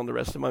focus in on the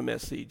rest of my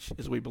message,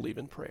 is we believe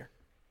in prayer.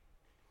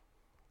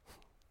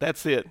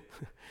 That's it.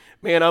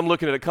 Man, I'm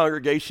looking at a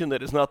congregation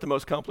that is not the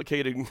most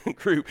complicated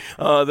group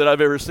that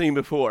I've ever seen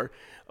before.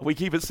 We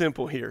keep it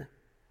simple here.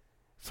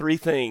 3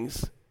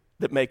 things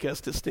that make us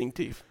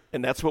distinctive,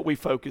 and that's what we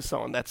focus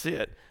on. That's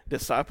it.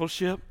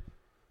 Discipleship,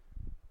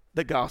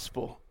 the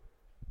gospel,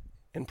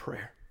 and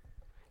prayer.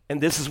 And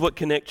this is what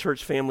Connect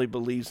Church family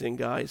believes in,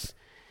 guys.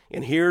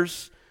 And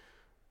here's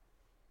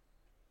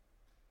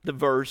the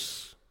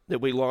verse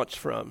that we launched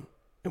from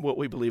and what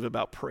we believe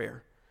about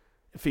prayer.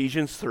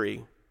 Ephesians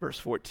 3, verse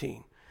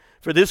 14.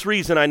 For this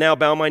reason I now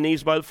bow my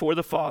knees before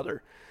the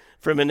Father,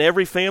 from in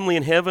every family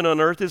in heaven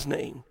and on earth is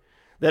named,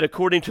 that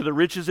according to the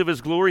riches of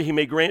his glory he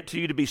may grant to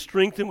you to be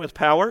strengthened with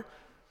power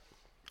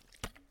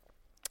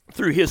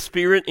through his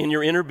Spirit in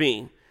your inner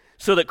being,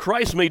 so that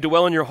Christ may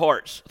dwell in your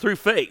hearts through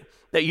faith,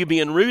 that you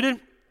being rooted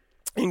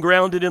and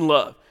grounded in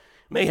love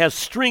may have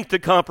strength to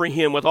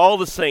comprehend with all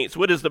the saints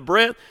what is the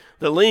breadth,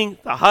 the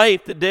length, the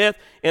height, the depth,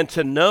 and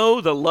to know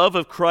the love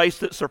of Christ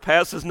that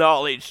surpasses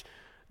knowledge,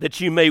 that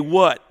you may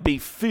what? Be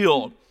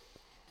filled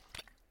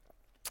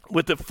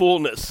with the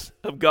fullness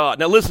of God.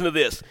 Now listen to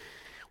this.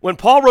 When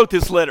Paul wrote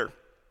this letter,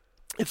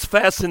 it's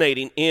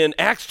fascinating. In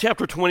Acts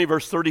chapter 20,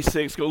 verse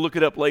 36, go look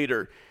it up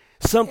later,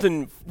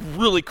 something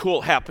really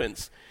cool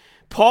happens.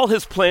 Paul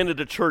has planted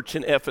a church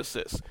in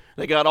Ephesus.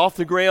 They got off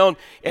the ground,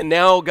 and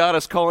now God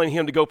is calling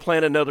him to go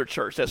plant another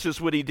church. That's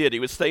just what he did. He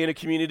would stay in a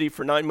community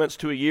for 9 months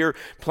to a year,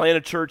 plant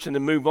a church, and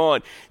then move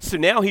on. So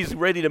now he's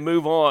ready to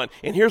move on.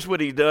 And here's what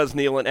he does,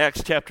 Neil, in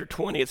Acts chapter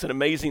 20. It's an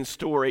amazing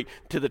story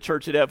to the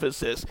church at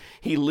Ephesus.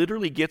 He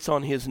literally gets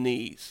on his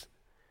knees,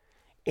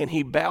 and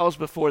he bows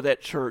before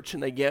that church,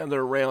 and they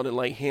gather around and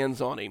lay hands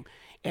on him.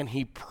 And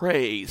he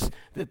prays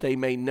that they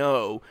may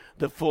know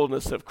the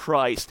fullness of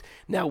Christ.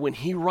 Now, when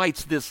he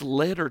writes this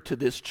letter to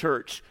this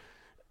church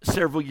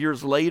several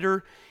years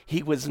later,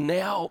 he was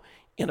now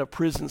in a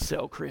prison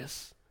cell,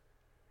 Chris.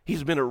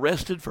 He's been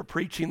arrested for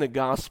preaching the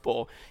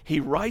gospel. He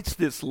writes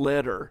this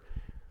letter,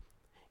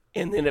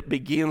 and then it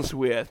begins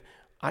with,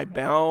 I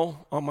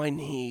bow on my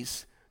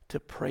knees to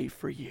pray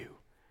for you.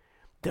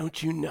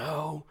 Don't you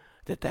know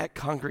that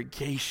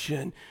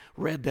congregation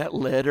read that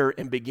letter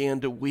and began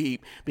to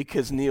weep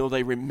because, Neil,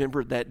 they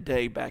remembered that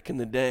day back in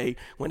the day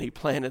when he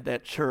planted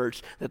that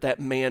church, that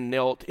man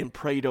knelt and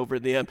prayed over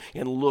them,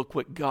 and look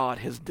what God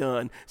has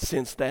done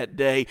since that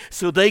day.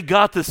 So they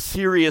got the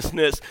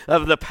seriousness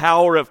of the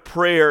power of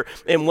prayer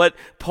and what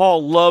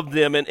Paul loved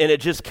them, and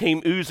it just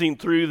came oozing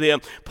through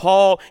them.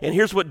 Paul, and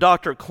here's what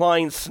Dr.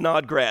 Klein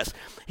Snodgrass,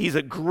 he's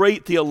a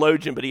great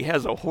theologian, but he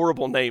has a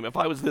horrible name. If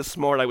I was this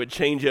smart, I would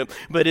change him.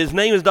 But his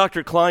name is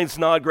Dr. Klein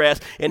Snodgrass,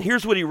 and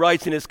here's what he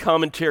writes in his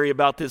commentary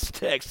about this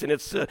text, and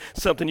it's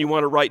something you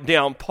want to write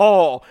down.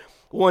 Paul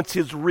wants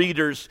his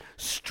readers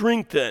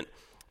strengthened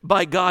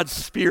by God's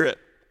Spirit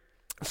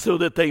so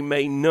that they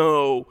may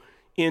know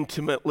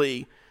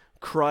intimately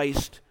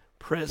Christ's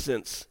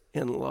presence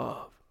and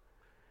love.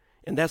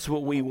 And that's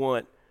what we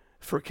want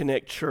for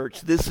Connect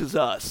Church. This is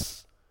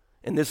us,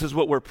 and this is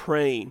what we're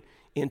praying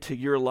into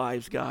your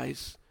lives,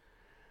 guys.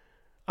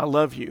 I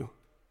love you.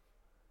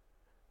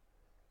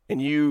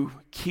 And you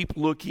keep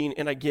looking,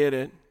 and I get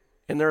it.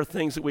 And there are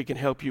things that we can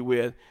help you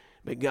with.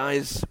 But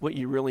guys, what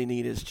you really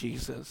need is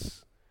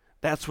Jesus.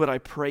 That's what I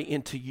pray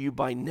into you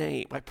by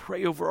name. I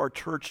pray over our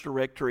church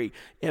directory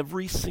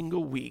every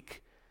single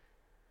week.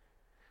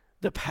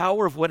 The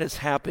power of what has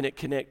happened at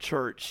Connect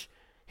Church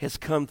has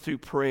come through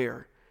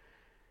prayer.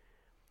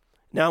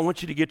 Now I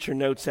want you to get your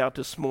notes out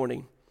this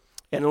morning,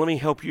 and let me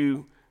help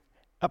you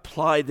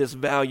apply this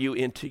value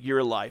into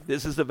your life.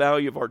 This is the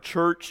value of our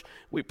church.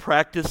 We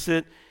practice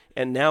it,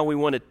 and now we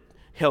want to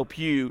help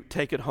you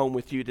take it home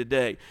with you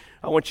today.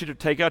 I want you to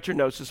take out your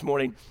notes this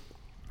morning.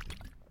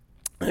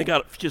 I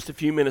got just a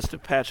few minutes to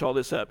patch all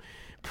this up.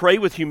 Pray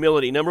with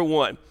humility. Number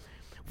one,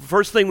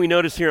 first thing we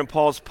notice here in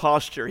Paul's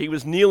posture, he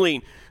was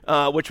kneeling,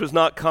 which was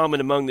not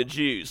common among the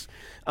Jews.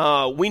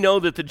 We know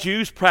that the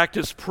Jews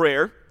practiced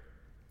prayer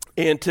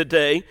and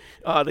today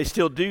they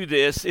still do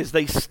this, is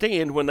they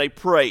stand when they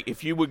pray.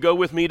 If you would go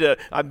with me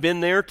I've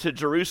been there to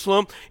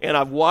Jerusalem, and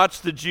I've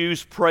watched the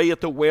Jews pray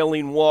at the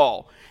Wailing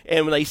Wall.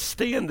 And when they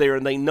stand there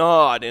and they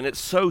nod, and it's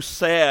so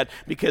sad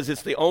because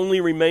it's the only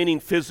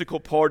remaining physical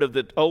part of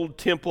the old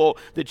temple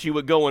that you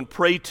would go and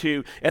pray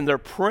to, and they're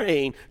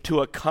praying to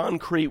a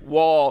concrete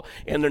wall,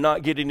 and they're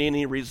not getting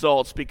any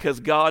results because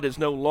God is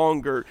no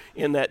longer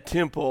in that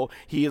temple.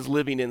 He is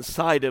living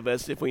inside of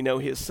us if we know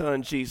his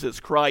son,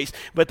 Jesus Christ.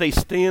 But they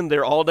stand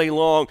there all day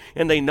long,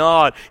 and they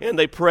nod, and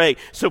they pray.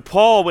 So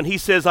Paul, when he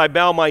says, I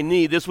bow my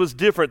knee, this was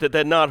different that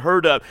they'd not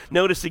heard of.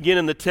 Notice again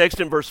in the text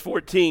in verse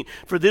 14,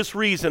 for this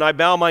reason I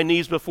bow my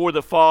knees before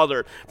the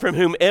Father, from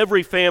whom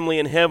every family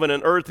in heaven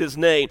and earth is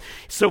named.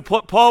 So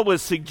what Paul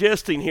was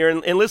suggesting here,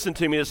 and listen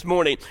to me this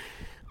morning,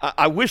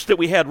 I wish that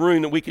we had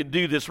room that we could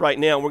do this right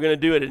now. We're going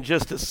to do it in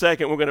just a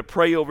second. We're going to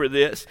pray over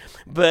this.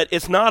 But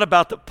it's not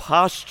about the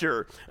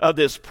posture of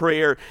this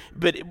prayer.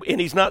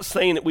 And he's not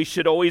saying that we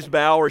should always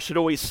bow or should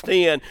always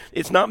stand.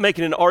 It's not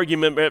making an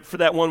argument for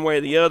that one way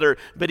or the other.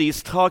 But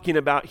he's talking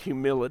about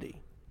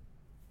humility.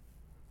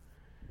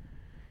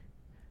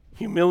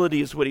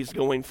 Humility is what he's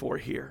going for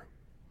here.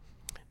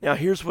 Now,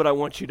 here's what I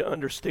want you to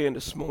understand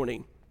this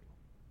morning.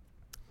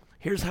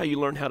 Here's how you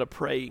learn how to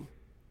pray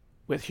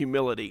with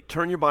humility.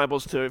 Turn your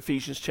Bibles to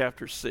Ephesians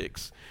chapter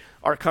 6.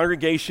 Our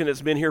congregation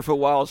has been here for a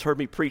while, has heard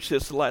me preach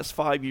this the last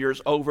 5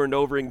 years over and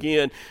over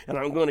again, and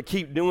I'm going to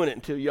keep doing it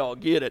until y'all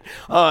get it.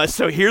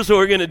 So here's what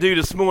we're going to do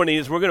this morning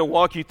is we're going to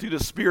walk you through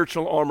the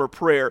spiritual armor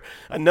prayer.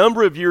 A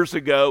number of years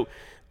ago,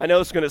 I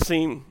know it's going to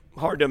seem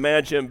hard to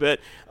imagine,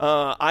 but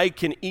I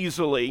can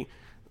easily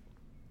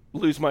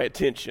lose my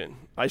attention.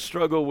 I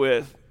struggle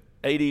with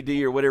ADD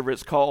or whatever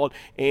it's called,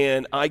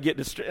 and I get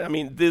distracted. I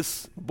mean,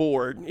 this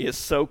board is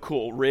so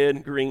cool.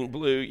 Red, green,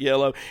 blue,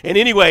 yellow. And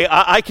anyway,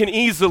 I can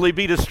easily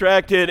be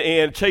distracted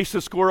and chase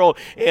the squirrel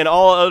and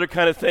all other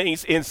kind of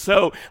things. And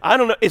so, I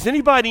don't know, is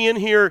anybody in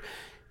here,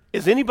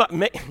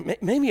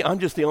 maybe I'm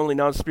just the only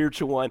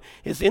non-spiritual one.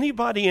 Has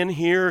anybody in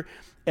here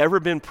ever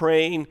been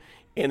praying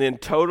and then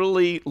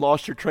totally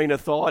lost your train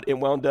of thought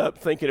and wound up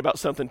thinking about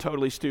something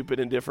totally stupid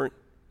and different?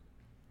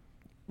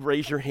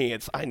 Raise your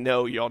hands. I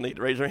know y'all need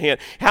to raise your hand.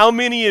 How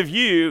many of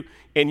you,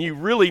 and you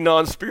really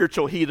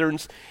non-spiritual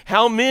heathens,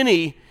 how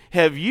many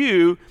have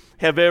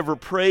ever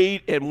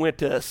prayed and went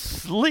to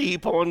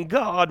sleep on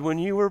God when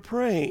you were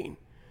praying?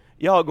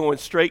 Y'all going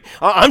straight.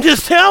 I'm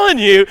just telling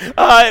you,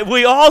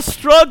 we all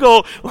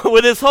struggle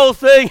with this whole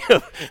thing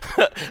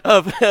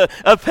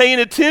of paying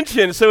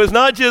attention. So it's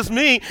not just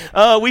me.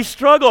 We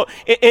struggle.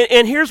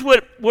 And here's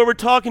what we're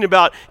talking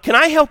about. Can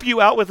I help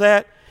you out with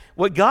that?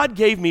 What God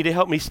gave me to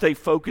help me stay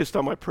focused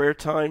on my prayer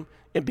time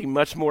and be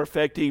much more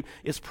effective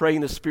is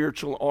praying the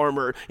spiritual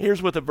armor.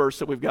 Here's what the verse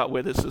that we've got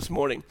with us this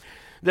morning.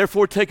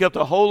 Therefore, take up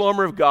the whole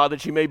armor of God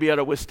that you may be able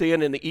to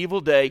withstand in the evil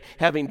day,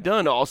 having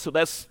done all. So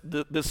that's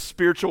the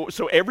spiritual.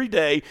 So every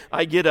day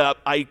I get up,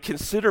 I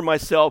consider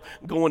myself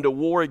going to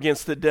war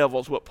against the devil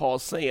is what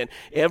Paul's saying.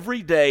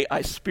 Every day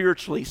I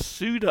spiritually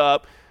suit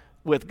up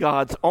with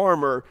God's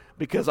armor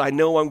because I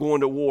know I'm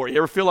going to war. You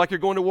ever feel like you're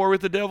going to war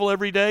with the devil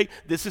every day?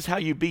 This is how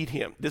you beat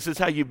him. This is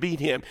how you beat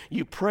him.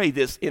 You pray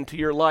this into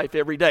your life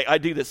every day. I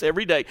do this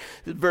every day.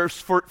 That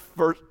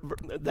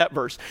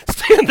verse.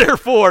 Stand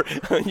therefore,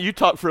 you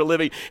talk for a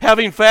living,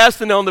 having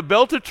fastened on the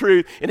belt of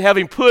truth and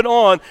having put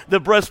on the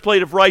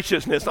breastplate of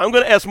righteousness. I'm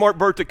going to ask Mark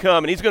Burt to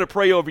come, and he's going to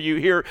pray over you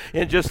here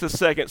in just a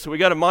second. So we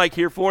got a mic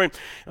here for him.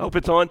 I hope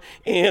it's on.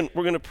 And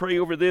we're going to pray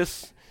over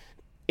this.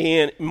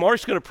 And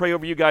Mark's going to pray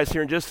over you guys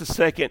here in just a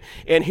second.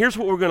 And here's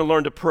what we're going to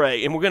learn to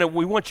pray. And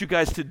we want you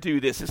guys to do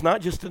this. It's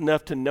not just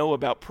enough to know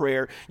about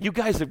prayer. You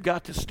guys have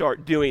got to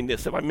start doing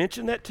this. Have I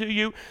mentioned that to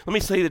you? Let me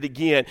say that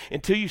again.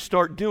 Until you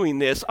start doing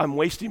this, I'm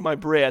wasting my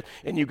breath,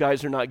 and you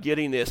guys are not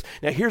getting this.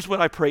 Now, here's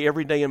what I pray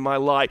every day in my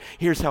life.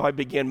 Here's how I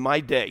begin my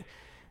day.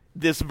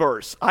 This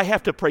verse. I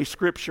have to pray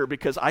scripture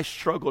because I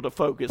struggle to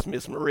focus,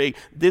 Miss Marie.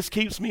 This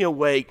keeps me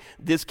awake.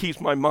 This keeps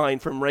my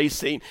mind from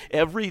racing.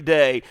 Every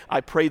day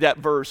I pray that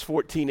verse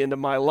 14 into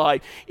my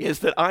life is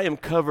that I am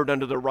covered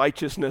under the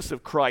righteousness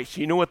of Christ.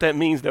 You know what that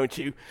means, don't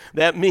you?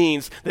 That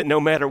means that no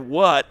matter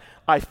what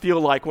I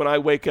feel like when I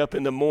wake up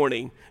in the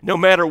morning, no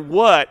matter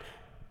what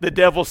the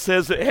devil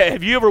says,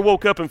 have you ever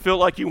woke up and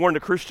felt like you weren't a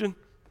Christian?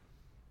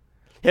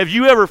 Have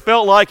you ever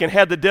felt like and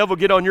had the devil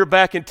get on your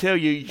back and tell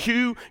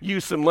you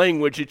used some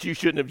language that you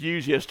shouldn't have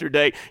used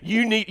yesterday?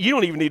 You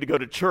don't even need to go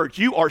to church.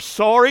 You are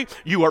sorry.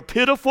 You are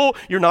pitiful.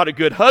 You're not a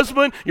good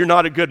husband. You're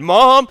not a good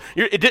mom.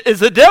 Has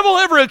the devil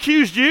ever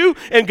accused you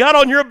and got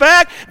on your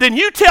back? Then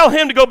you tell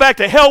him to go back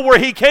to hell where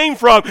he came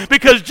from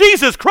because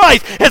Jesus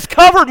Christ has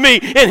covered me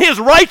in his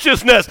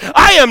righteousness.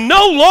 I am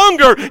no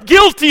longer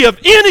guilty of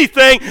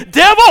anything.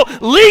 Devil,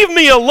 leave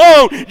me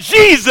alone.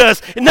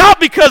 Jesus, not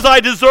because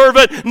I deserve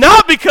it,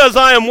 not because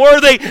I am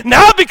worthy,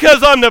 not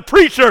because I'm the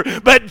preacher,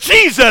 but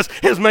Jesus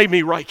has made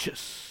me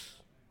righteous.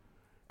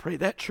 Pray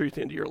that truth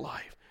into your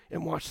life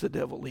and watch the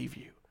devil leave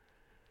you.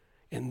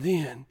 And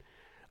then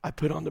I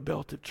put on the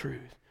belt of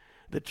truth.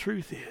 The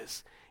truth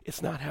is,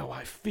 it's not how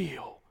I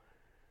feel.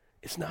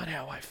 It's not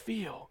how I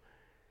feel.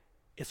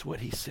 It's what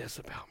he says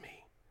about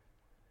me.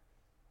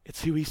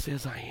 It's who he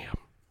says I am.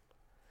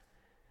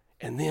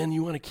 And then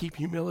you want to keep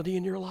humility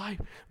in your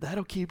life?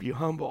 That'll keep you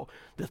humble.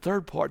 The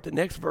third part, the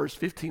next verse,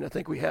 15, I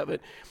think we have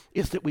it,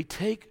 is that we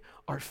take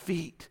our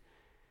feet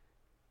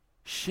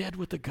shed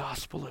with the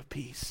gospel of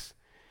peace.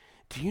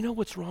 Do you know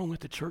what's wrong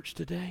with the church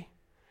today?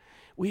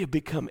 We have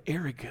become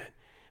arrogant.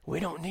 We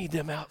don't need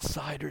them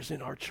outsiders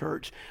in our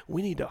church.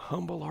 We need to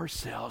humble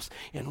ourselves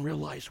and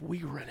realize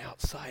we are an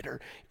outsider.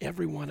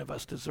 Every one of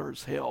us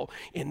deserves hell,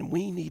 and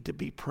we need to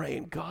be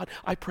praying. God,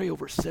 I pray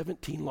over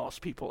 17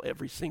 lost people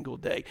every single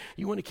day.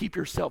 You want to keep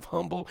yourself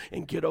humble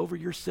and get over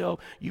yourself?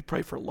 You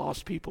pray for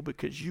lost people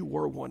because you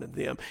were one of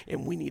them,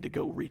 and we need to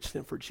go reach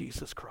them for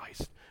Jesus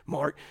Christ.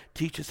 Mark,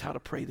 teach us how to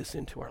pray this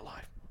into our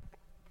life.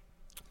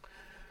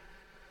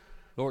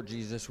 Lord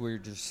Jesus, we're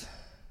just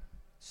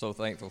so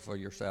thankful for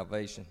your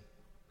salvation.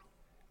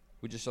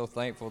 We're just so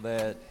thankful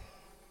that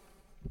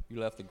you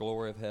left the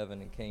glory of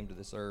heaven and came to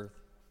this earth,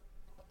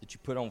 that you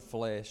put on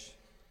flesh,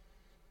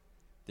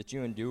 that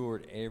you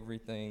endured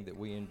everything that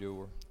we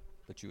endure,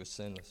 but you were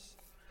sinless,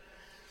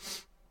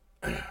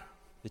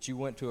 that you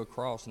went to a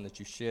cross and that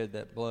you shed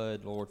that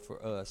blood, Lord,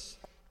 for us,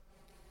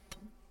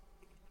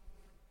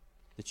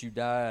 that you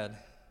died,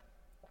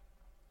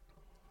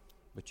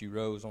 but you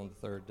rose on the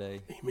third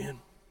day. Amen.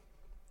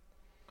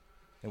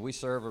 And we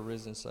serve a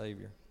risen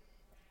Savior.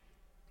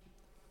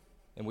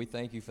 And we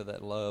thank you for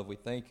that love. We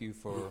thank you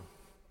for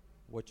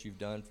what you've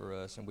done for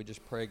us. And we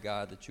just pray,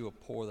 God, that you will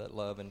pour that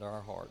love into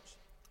our hearts.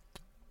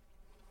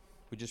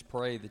 We just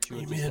pray that you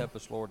would just help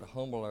us, Lord, to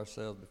humble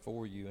ourselves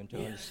before you and to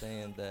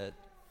understand that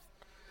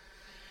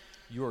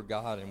you are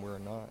God and we're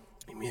not.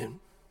 Amen.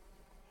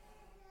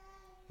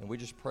 And we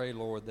just pray,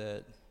 Lord,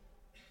 that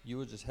you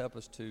would just help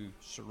us to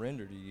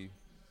surrender to you.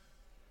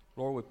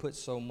 Lord, we put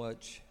so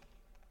much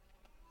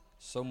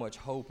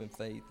hope and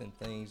faith in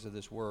things of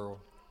this world.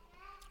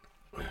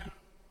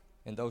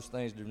 And those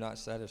things do not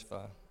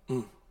satisfy.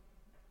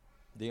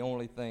 The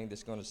only thing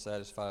that's going to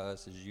satisfy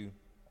us is you.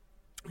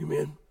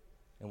 Amen.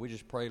 And we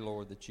just pray,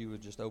 Lord, that you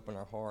would just open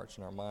our hearts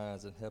and our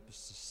minds and help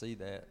us to see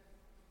that.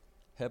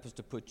 Help us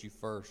to put you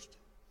first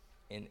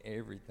in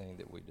everything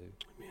that we do.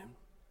 Amen.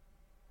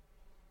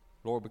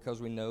 Lord,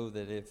 because we know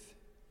that if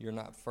you're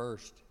not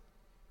first,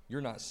 you're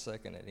not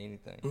second at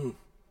anything.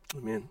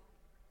 Amen.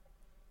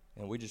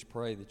 And we just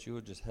pray that you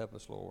would just help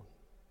us, Lord,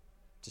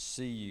 to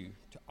see you,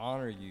 to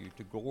honor you,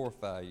 to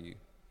glorify you,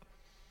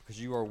 because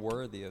you are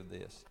worthy of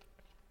this.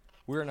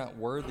 We're not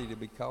worthy to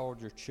be called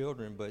your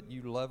children, but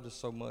you loved us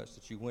so much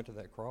that you went to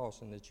that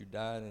cross and that you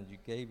died and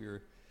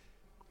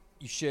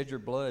you shed your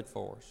blood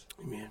for us.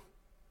 Amen.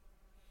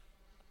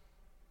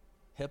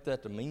 Help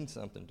that to mean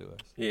something to us.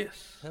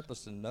 Yes. Help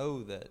us to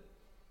know that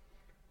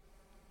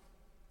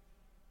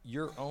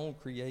your own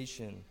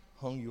creation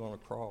hung you on a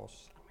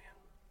cross,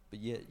 but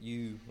yet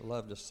you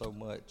loved us so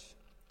much.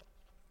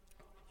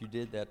 You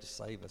did that to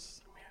save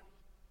us.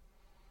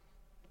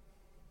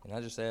 And I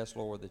just ask,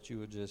 Lord, that you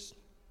would just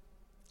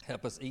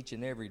help us each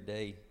and every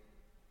day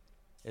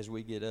as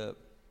we get up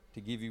to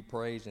give you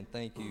praise and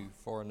thank you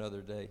for another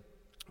day.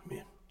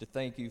 Amen. To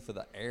thank you for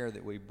the air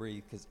that we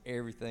breathe, because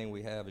everything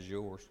we have is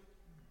yours.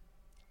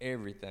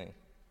 Everything.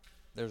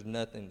 There's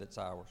nothing that's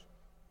ours.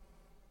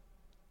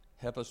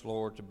 Help us,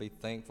 Lord, to be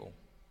thankful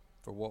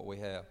for what we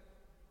have.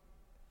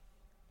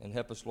 And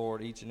help us,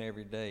 Lord, each and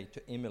every day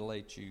to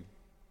emulate you,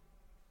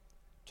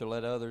 to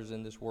let others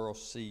in this world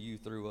see you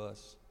through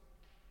us,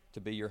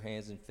 to be your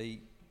hands and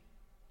feet.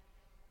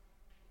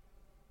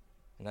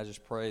 And I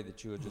just pray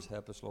that you would just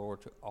help us,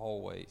 Lord, to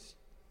always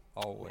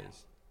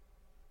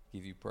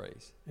give you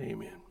praise.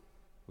 Amen.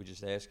 We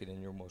just ask it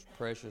in your most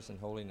precious and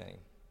holy name.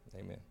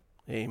 Amen.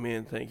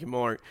 Amen. Thank you,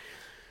 Mark.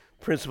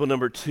 Principle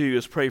number 2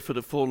 is pray for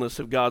the fullness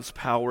of God's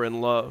power and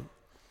love.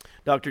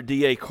 Dr.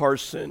 D.A.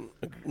 Carson,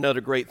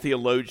 another great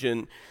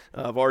theologian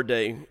of our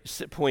day,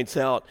 points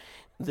out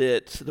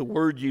that the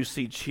word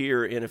usage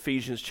here in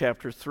Ephesians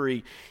chapter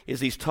 3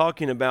 is he's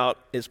talking about,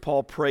 as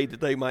Paul prayed that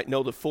they might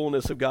know the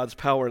fullness of God's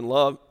power and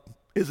love,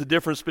 is the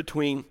difference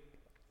between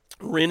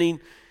renting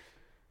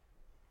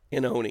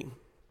and owning.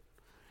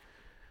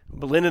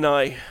 Belinda and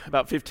I,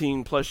 about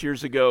 15 plus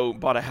years ago,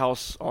 bought a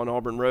house on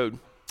Auburn Road.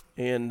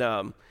 And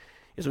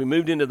as we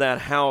moved into that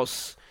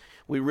house,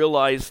 we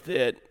realized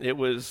that it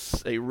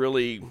was a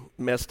really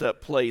messed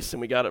up place,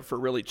 and we got it for a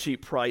really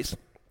cheap price.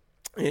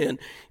 And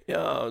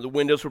the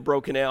windows were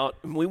broken out.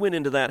 And we went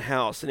into that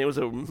house, and it was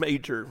a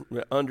major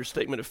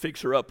understatement of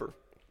fixer-upper.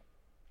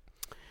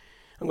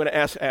 I'm going to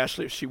ask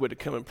Ashley if she would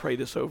come and pray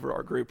this over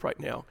our group right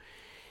now.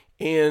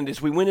 And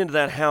as we went into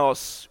that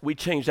house, we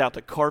changed out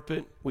the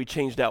carpet, we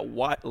changed out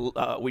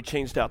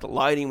the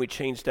lighting, we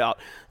changed out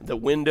the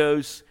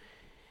windows.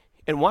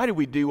 And why did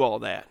we do all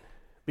that?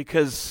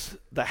 Because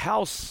the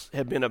house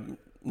had been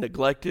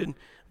neglected.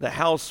 The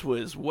house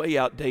was way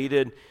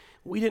outdated.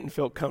 We didn't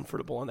feel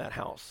comfortable in that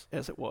house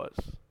as it was.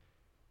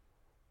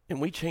 And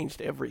we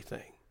changed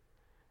everything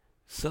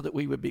so that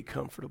we would be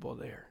comfortable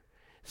there.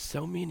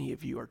 So many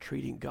of you are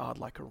treating God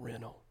like a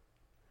rental.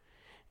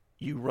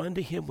 You run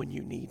to him when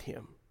you need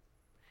him.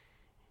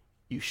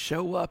 You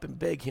show up and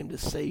beg him to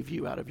save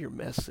you out of your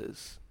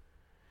messes.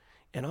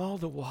 And all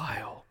the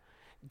while,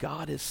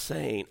 God is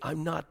saying,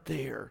 I'm not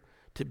there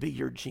to be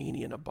your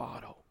genie in a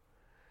bottle.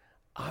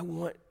 I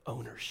want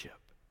ownership.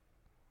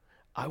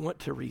 I want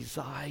to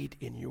reside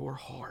in your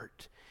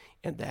heart.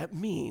 And that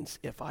means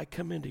if I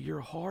come into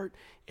your heart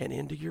and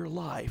into your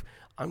life,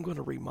 I'm going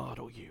to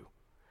remodel you.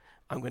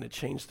 I'm going to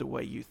change the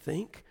way you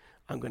think.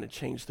 I'm going to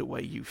change the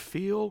way you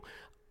feel.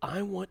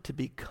 I want to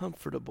be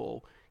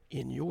comfortable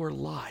in your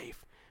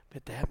life,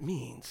 but that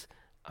means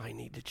I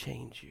need to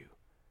change you.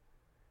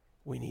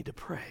 We need to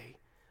pray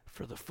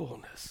for the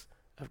fullness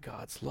of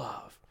God's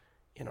love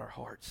in our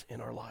hearts, in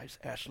our lives.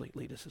 Ashley,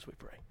 lead us as we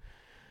pray.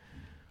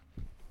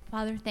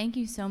 Father, thank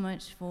you so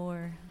much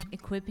for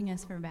equipping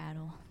us for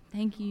battle.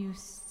 Thank you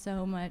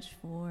so much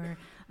for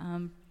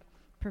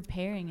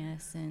preparing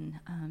us and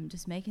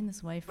just making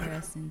this way for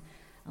us and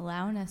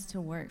allowing us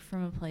to work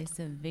from a place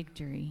of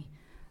victory.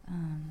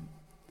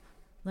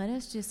 Let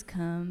us just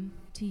come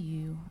to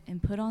you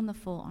and put on the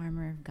full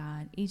armor of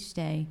God each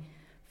day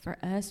for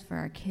us, for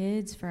our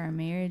kids, for our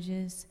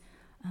marriages.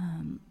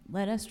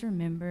 Let us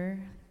remember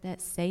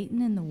that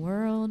Satan and the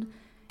world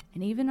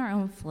and even our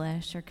own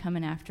flesh are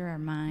coming after our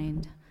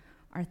mind,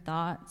 our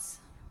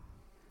thoughts.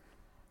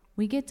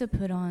 We get to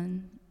put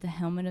on the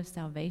helmet of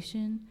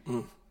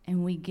salvation,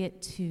 and we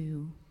get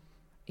to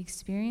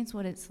experience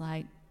what it's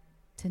like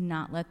to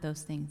not let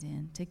those things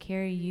in, to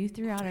carry you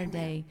throughout our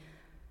day.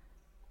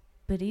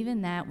 But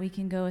even that, we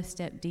can go a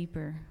step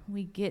deeper.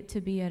 We get to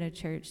be at a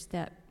church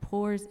that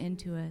pours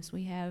into us.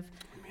 We have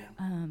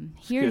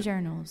hear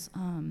journals.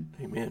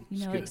 Amen.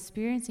 You know,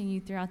 experiencing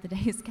you throughout the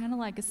day is kind of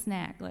like a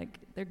snack. Like,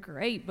 they're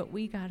great, but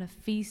we got to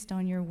feast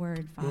on your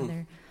word,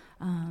 Father.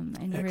 And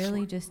Excellent.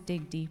 Really just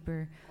dig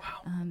deeper.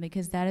 Wow.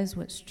 Because that is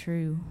what's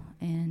true.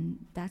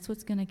 And that's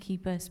what's going to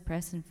keep us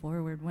pressing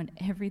forward when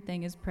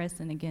everything is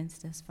pressing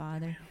against us,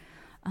 Father.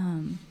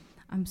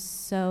 I'm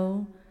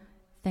so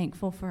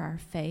thankful for our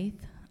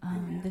faith.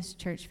 This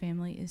church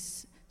family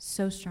is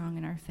so strong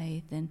in our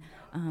faith.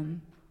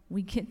 And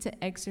we get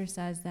to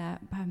exercise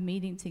that by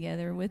meeting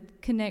together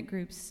with connect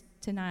groups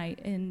tonight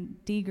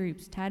and D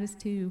groups, Titus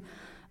 2,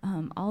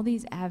 all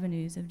these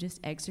avenues of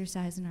just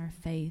exercising our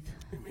faith.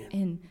 Amen.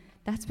 And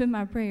that's been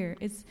my prayer.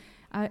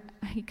 I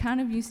kind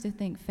of used to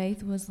think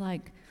faith was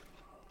like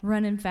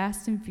running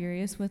fast and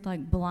furious with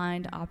like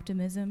blind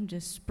optimism,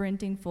 just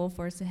sprinting full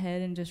force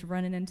ahead and just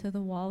running into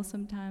the wall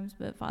sometimes.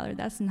 But Father,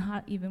 that's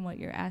not even what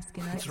you're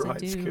asking us to do.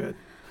 That's good.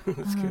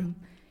 That's good.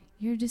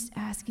 You're just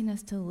asking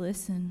us to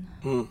listen.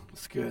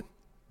 That's good.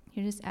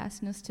 You're just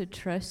asking us to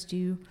trust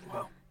you.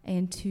 Wow.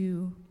 And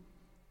to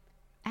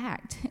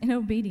act in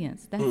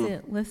obedience. That's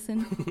it.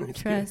 Listen,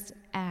 trust,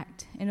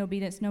 act in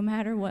obedience, no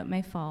matter what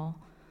may fall.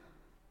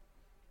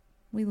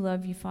 We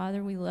love you,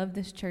 Father. We love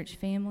this church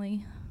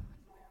family.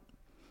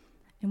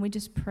 And we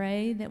just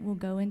pray that we'll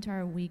go into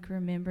our week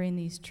remembering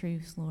these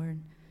truths,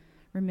 Lord.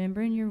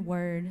 Remembering your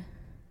word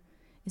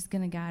is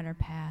going to guide our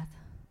path.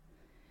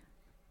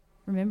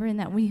 Remembering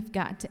that we've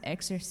got to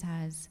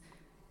exercise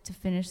to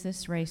finish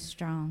this race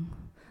strong.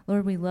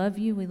 Lord, we love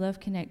you. We love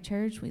Connect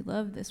Church. We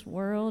love this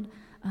world.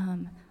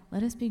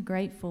 Let us be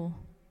grateful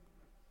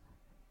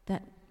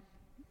that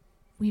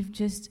we've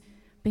just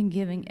been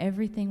given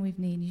everything we've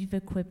needed. You've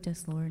equipped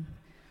us, Lord.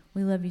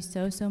 We love you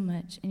so, so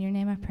much. In your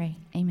name I pray.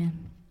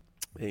 Amen.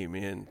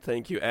 Amen.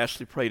 Thank you.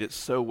 Ashley prayed it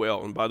so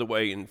well. And by the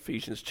way, in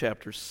Ephesians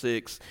chapter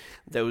 6,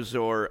 those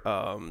are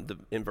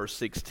in verse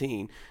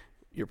 16,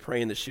 you're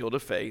praying the shield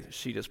of faith.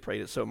 She just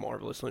prayed it so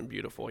marvelously and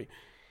beautifully.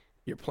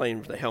 You're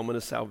praying for the helmet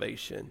of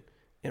salvation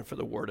and for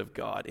the word of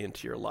God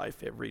into your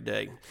life every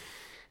day.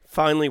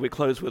 Finally, we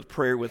close with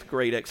prayer with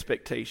great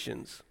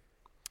expectations.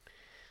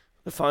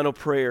 The final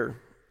prayer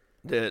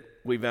that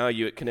we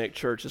value at Connect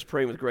Church is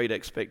praying with great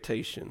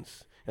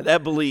expectations. And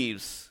that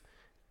believes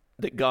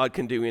that God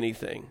can do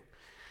anything.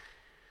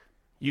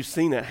 You've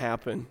seen that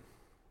happen.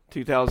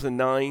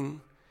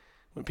 2009,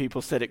 when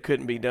people said it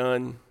couldn't be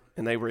done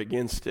and they were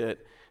against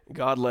it,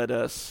 God led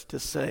us to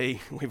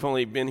say, we've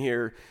only been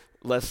here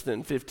less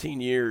than 15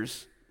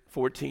 years,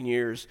 14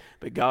 years,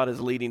 but God is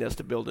leading us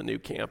to build a new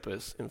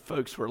campus. And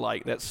folks were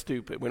like, that's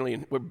stupid.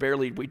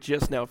 We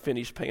just now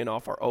finished paying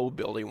off our old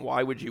building.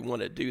 Why would you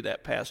want to do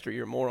that, Pastor?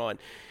 You're a moron.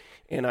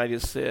 And I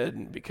just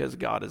said, because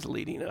God is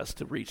leading us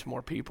to reach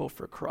more people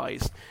for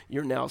Christ,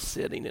 you're now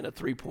sitting in a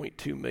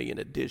 $3.2 million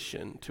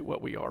addition to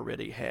what we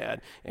already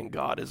had, and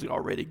God has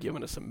already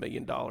given us $1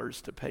 million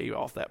to pay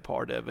off that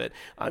part of it.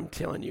 I'm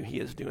telling you, he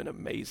is doing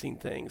amazing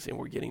things, and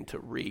we're getting to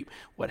reap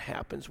what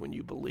happens when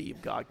you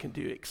believe God can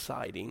do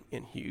exciting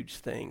and huge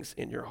things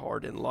in your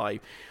heart and life.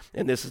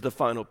 And this is the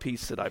final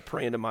piece that I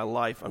pray into my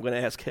life. I'm going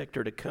to ask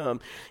Hector to come,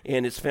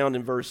 and it's found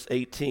in verse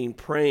 18,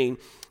 praying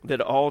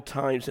that all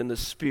times in the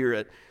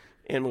Spirit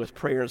and with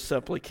prayer and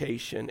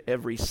supplication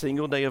every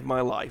single day of my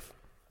life,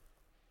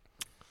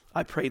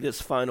 I pray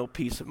this final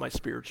piece of my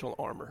spiritual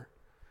armor,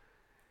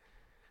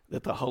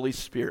 that the Holy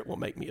Spirit will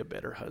make me a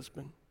better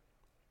husband.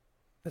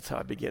 That's how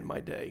I begin my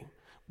day.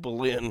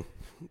 Belen,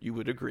 you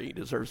would agree,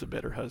 deserves a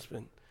better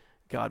husband.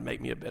 God, make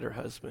me a better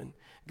husband.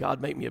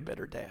 God, make me a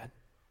better dad.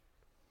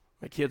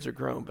 My kids are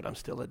grown, but I'm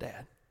still a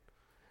dad.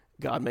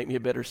 God, make me a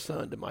better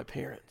son to my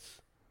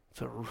parents.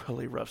 It's a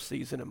really rough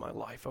season in my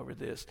life over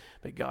this,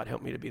 but God,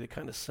 help me to be the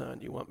kind of son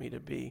you want me to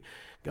be.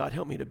 God,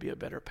 help me to be a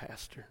better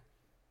pastor.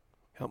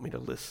 Help me to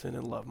listen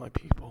and love my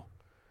people.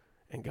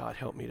 And God,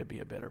 help me to be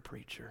a better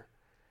preacher.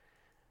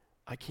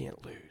 I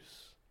can't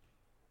lose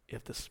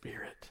if the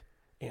Spirit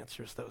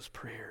answers those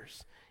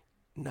prayers.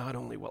 Not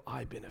only will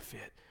I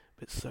benefit,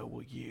 but so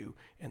will you,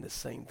 and the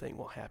same thing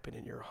will happen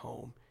in your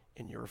home,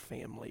 in your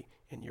family,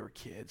 in your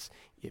kids.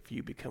 If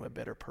you become a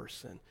better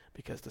person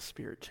because the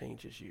Spirit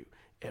changes you,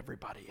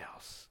 everybody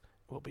else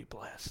will be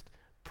blessed.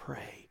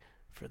 Pray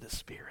for the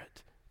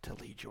Spirit to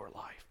lead your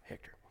life.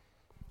 Hector.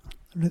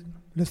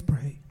 Let's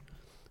pray.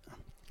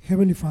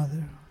 Heavenly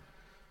Father,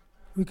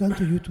 we come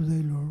to you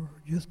today, Lord,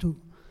 just to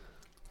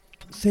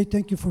say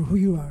thank you for who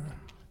you are.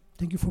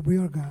 Thank you for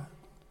being our God.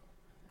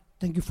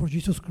 Thank you for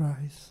Jesus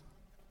Christ.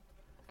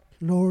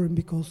 Lord,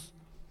 because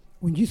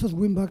when Jesus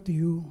went back to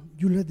you,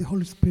 you let the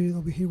Holy Spirit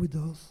over here with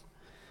us.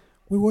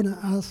 We want to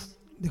ask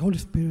the Holy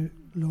Spirit,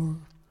 Lord,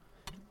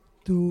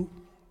 to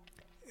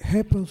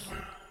help us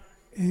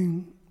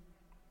and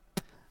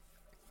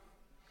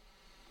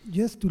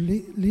just to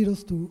lead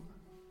us to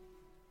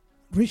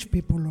reach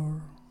people,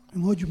 Lord,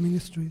 in all your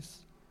ministries.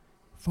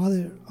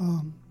 Father,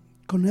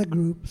 connect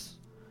groups,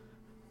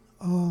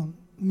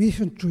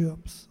 mission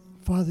trips.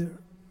 Father,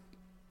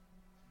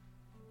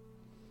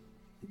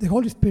 the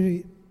Holy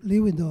Spirit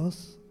live with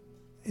us,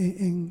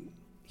 and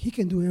He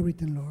can do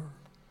everything, Lord.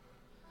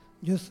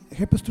 Just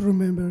help us to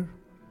remember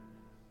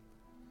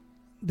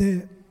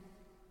that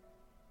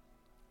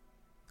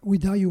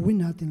without you, we're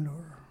nothing,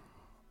 Lord.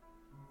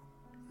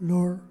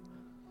 Lord,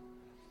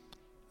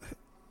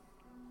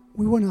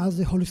 we want to ask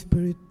the Holy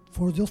Spirit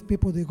for those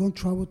people that are going to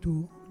travel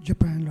to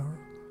Japan, Lord.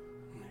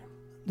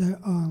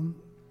 That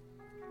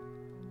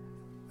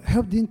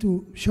help them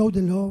to show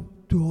the love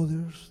to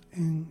others.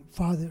 And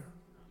Father,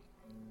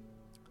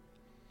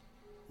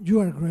 you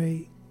are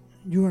great,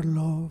 you are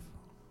love,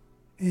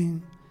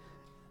 and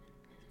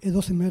it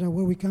doesn't matter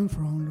where we come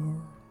from,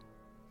 Lord.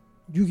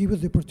 You give us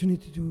the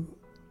opportunity to,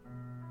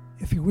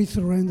 if we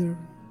surrender,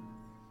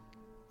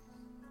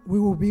 we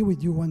will be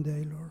with you one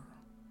day, Lord.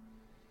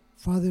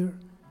 Father,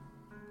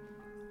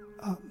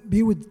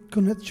 be with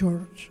Connect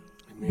Church,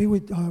 Amen. Be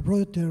with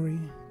Brother Terry,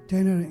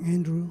 Tanner, and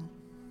Andrew.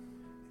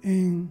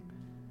 And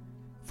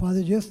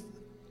Father, just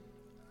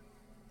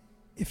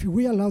if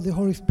we allow the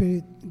Holy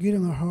Spirit get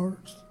in our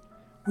hearts,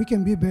 we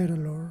can be better,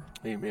 Lord.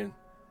 Amen.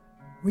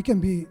 We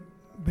can be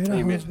better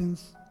Amen.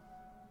 Husbands.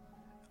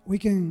 We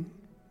can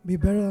be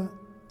better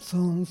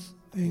sons.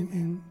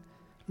 And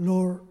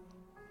Lord,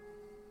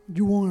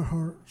 you want our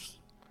hearts.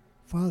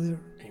 Father,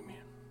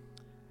 Amen.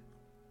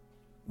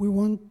 We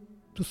want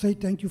to say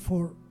thank you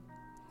for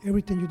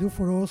everything you do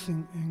for us.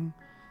 And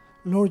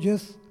Lord,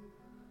 just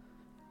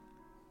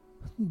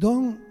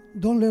don't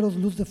let us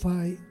lose the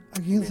fight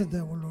against Amen. the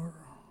devil, Lord.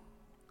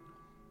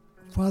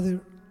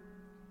 Father,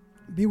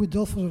 be with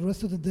us for the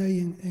rest of the day,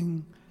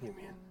 and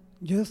Amen.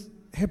 just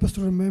help us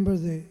to remember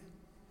that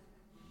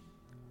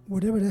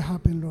whatever that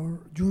happened, Lord,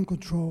 you're in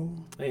control.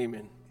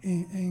 Amen.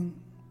 And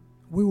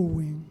we will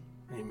win.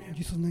 Amen. In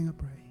Jesus' name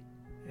I pray.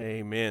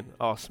 Amen.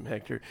 Awesome,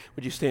 Hector.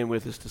 Would you stand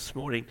with us this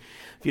morning?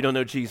 If you don't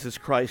know Jesus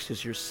Christ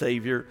as your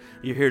Savior,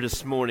 you're here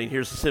this morning.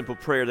 Here's a simple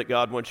prayer that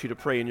God wants you to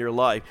pray in your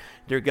life.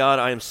 Dear God,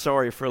 I am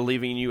sorry for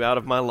leaving you out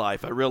of my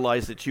life. I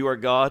realize that you are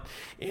God,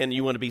 and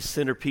you want to be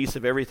centerpiece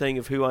of everything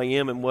of who I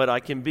am and what I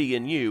can be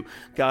in you.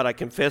 God, I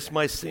confess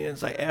my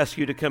sins. I ask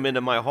you to come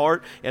into my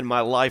heart and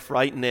my life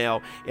right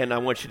now, and I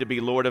want you to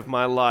be Lord of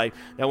my life.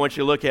 Now, I want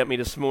you to look at me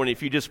this morning.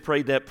 If you just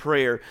prayed that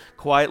prayer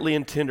quietly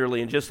and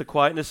tenderly in just the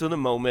quietness of the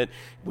moment,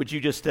 would you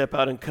just step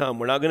out and come?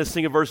 We're not going to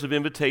sing a verse of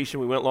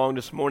invitation. We went long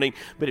this morning,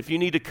 but if you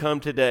need to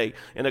come today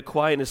in the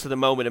quietness of the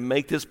moment and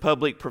make this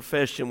public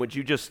profession, would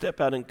you just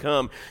step out and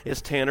come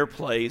as Tanner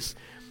plays?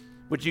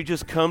 Would you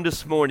just come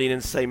this morning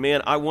and say,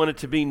 man, I want it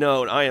to be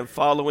known I am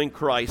following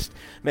Christ.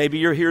 Maybe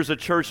you're here as a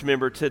church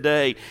member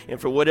today, and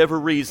for whatever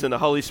reason, the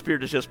Holy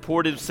Spirit has just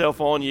poured himself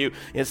on you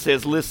and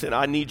says, listen,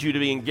 I need you to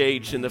be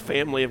engaged in the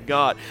family of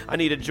God. I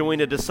need to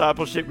join a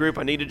discipleship group.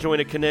 I need to join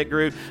a connect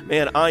group.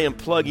 Man, I am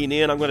plugging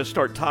in. I'm going to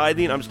start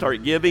tithing. I'm going to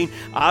start giving.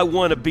 I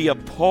want to be a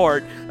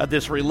part of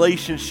this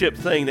relationship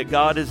thing that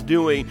God is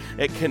doing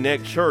at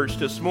Connect Church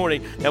this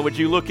morning. Now, would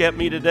you look at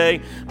me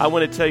today? I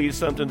want to tell you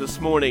something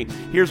this morning.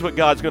 Here's what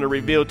God's going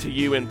to reveal to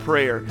you in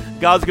prayer.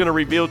 God's going to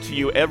reveal to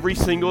you every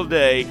single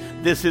day,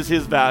 this is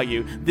his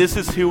value. This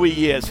is who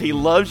he is. He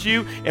loves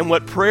you, and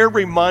what prayer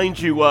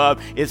reminds you of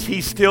is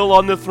he's still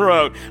on the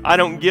throne. I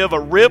don't give a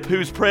rip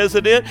who's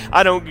president.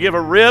 I don't give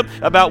a rip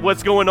about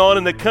what's going on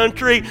in the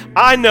country.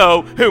 I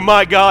know who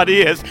my God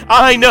is.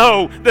 I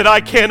know that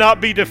I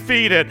cannot be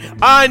defeated.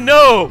 I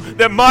know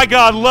that my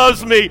God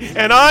loves me,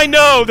 and I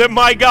know that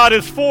my God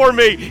is for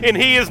me, and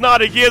he is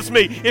not against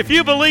me. If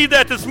you believe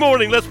that this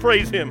morning, let's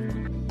praise him.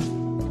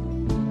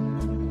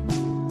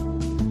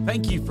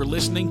 Thank you for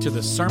listening to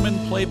the Sermon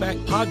Playback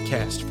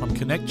Podcast from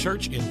Connect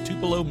Church in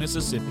Tupelo,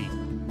 Mississippi.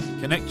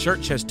 Connect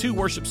Church has 2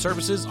 worship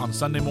services on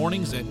Sunday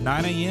mornings at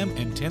 9 a.m.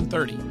 and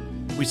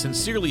 10:30. We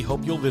sincerely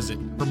hope you'll visit.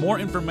 For more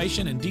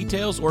information and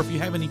details, or if you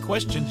have any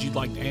questions you'd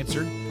like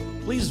answered,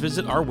 please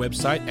visit our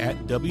website at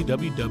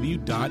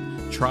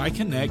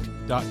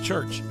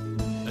www.triconnect.church.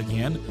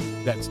 Again,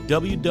 that's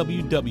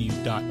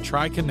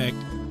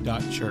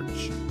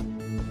www.triconnect.church.